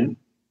is fine.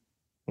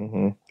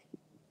 Mm-hmm.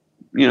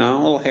 A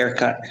little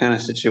haircut kind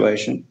of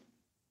situation.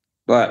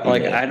 But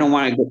I don't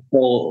want to go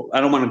full.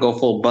 I don't want to go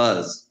full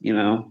buzz.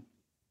 Yeah.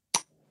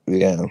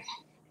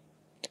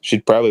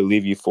 She'd probably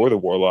leave you for the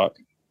warlock.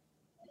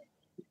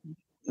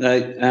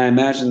 I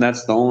imagine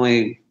that's the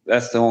only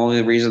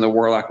reason the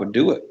warlock would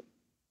do it.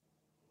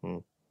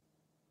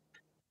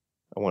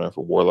 I wonder if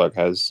a warlock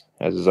has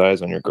his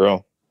eyes on your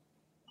girl.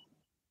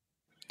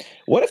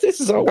 What if this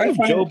is all? What if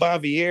Joe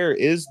Bavier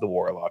is the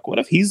warlock? What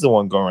if he's the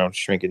one going around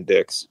shrinking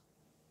dicks?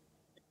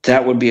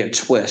 That would be a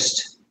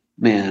twist,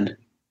 man.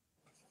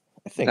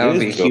 I think that would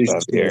be a huge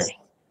twist.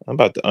 I'm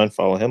about to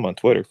unfollow him on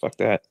Twitter. Fuck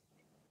that.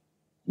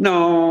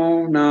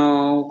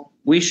 No.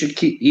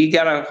 You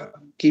gotta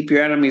keep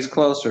your enemies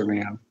closer,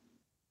 man.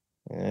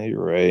 Yeah,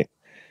 you're right.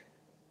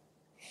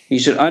 You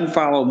should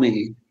unfollow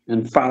me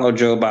and follow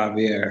Joe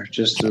Bavier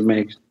just to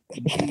make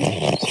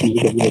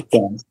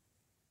sense.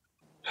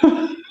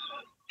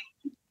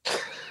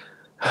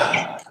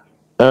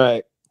 All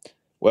right.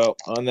 Well,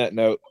 on that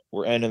note,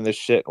 we're ending this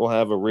shit. We'll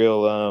have a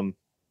real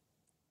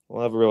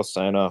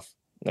sign off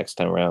next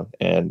time around,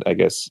 and I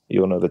guess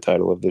you'll know the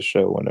title of this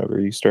show whenever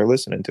you start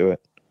listening to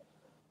it.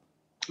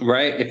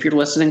 Right. If you're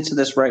listening to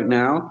this right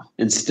now,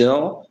 and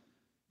still,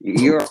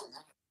 you're a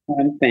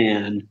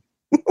fan.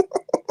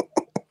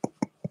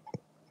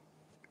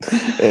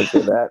 And for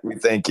that, we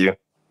thank you.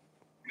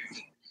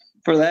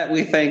 For that,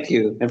 we thank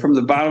you. And from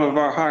the bottom of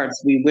our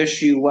hearts, we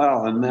wish you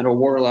well and that a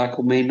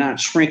warlock may not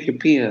shrink your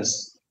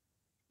penis.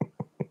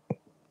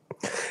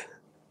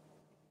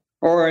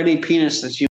 Or any penis that you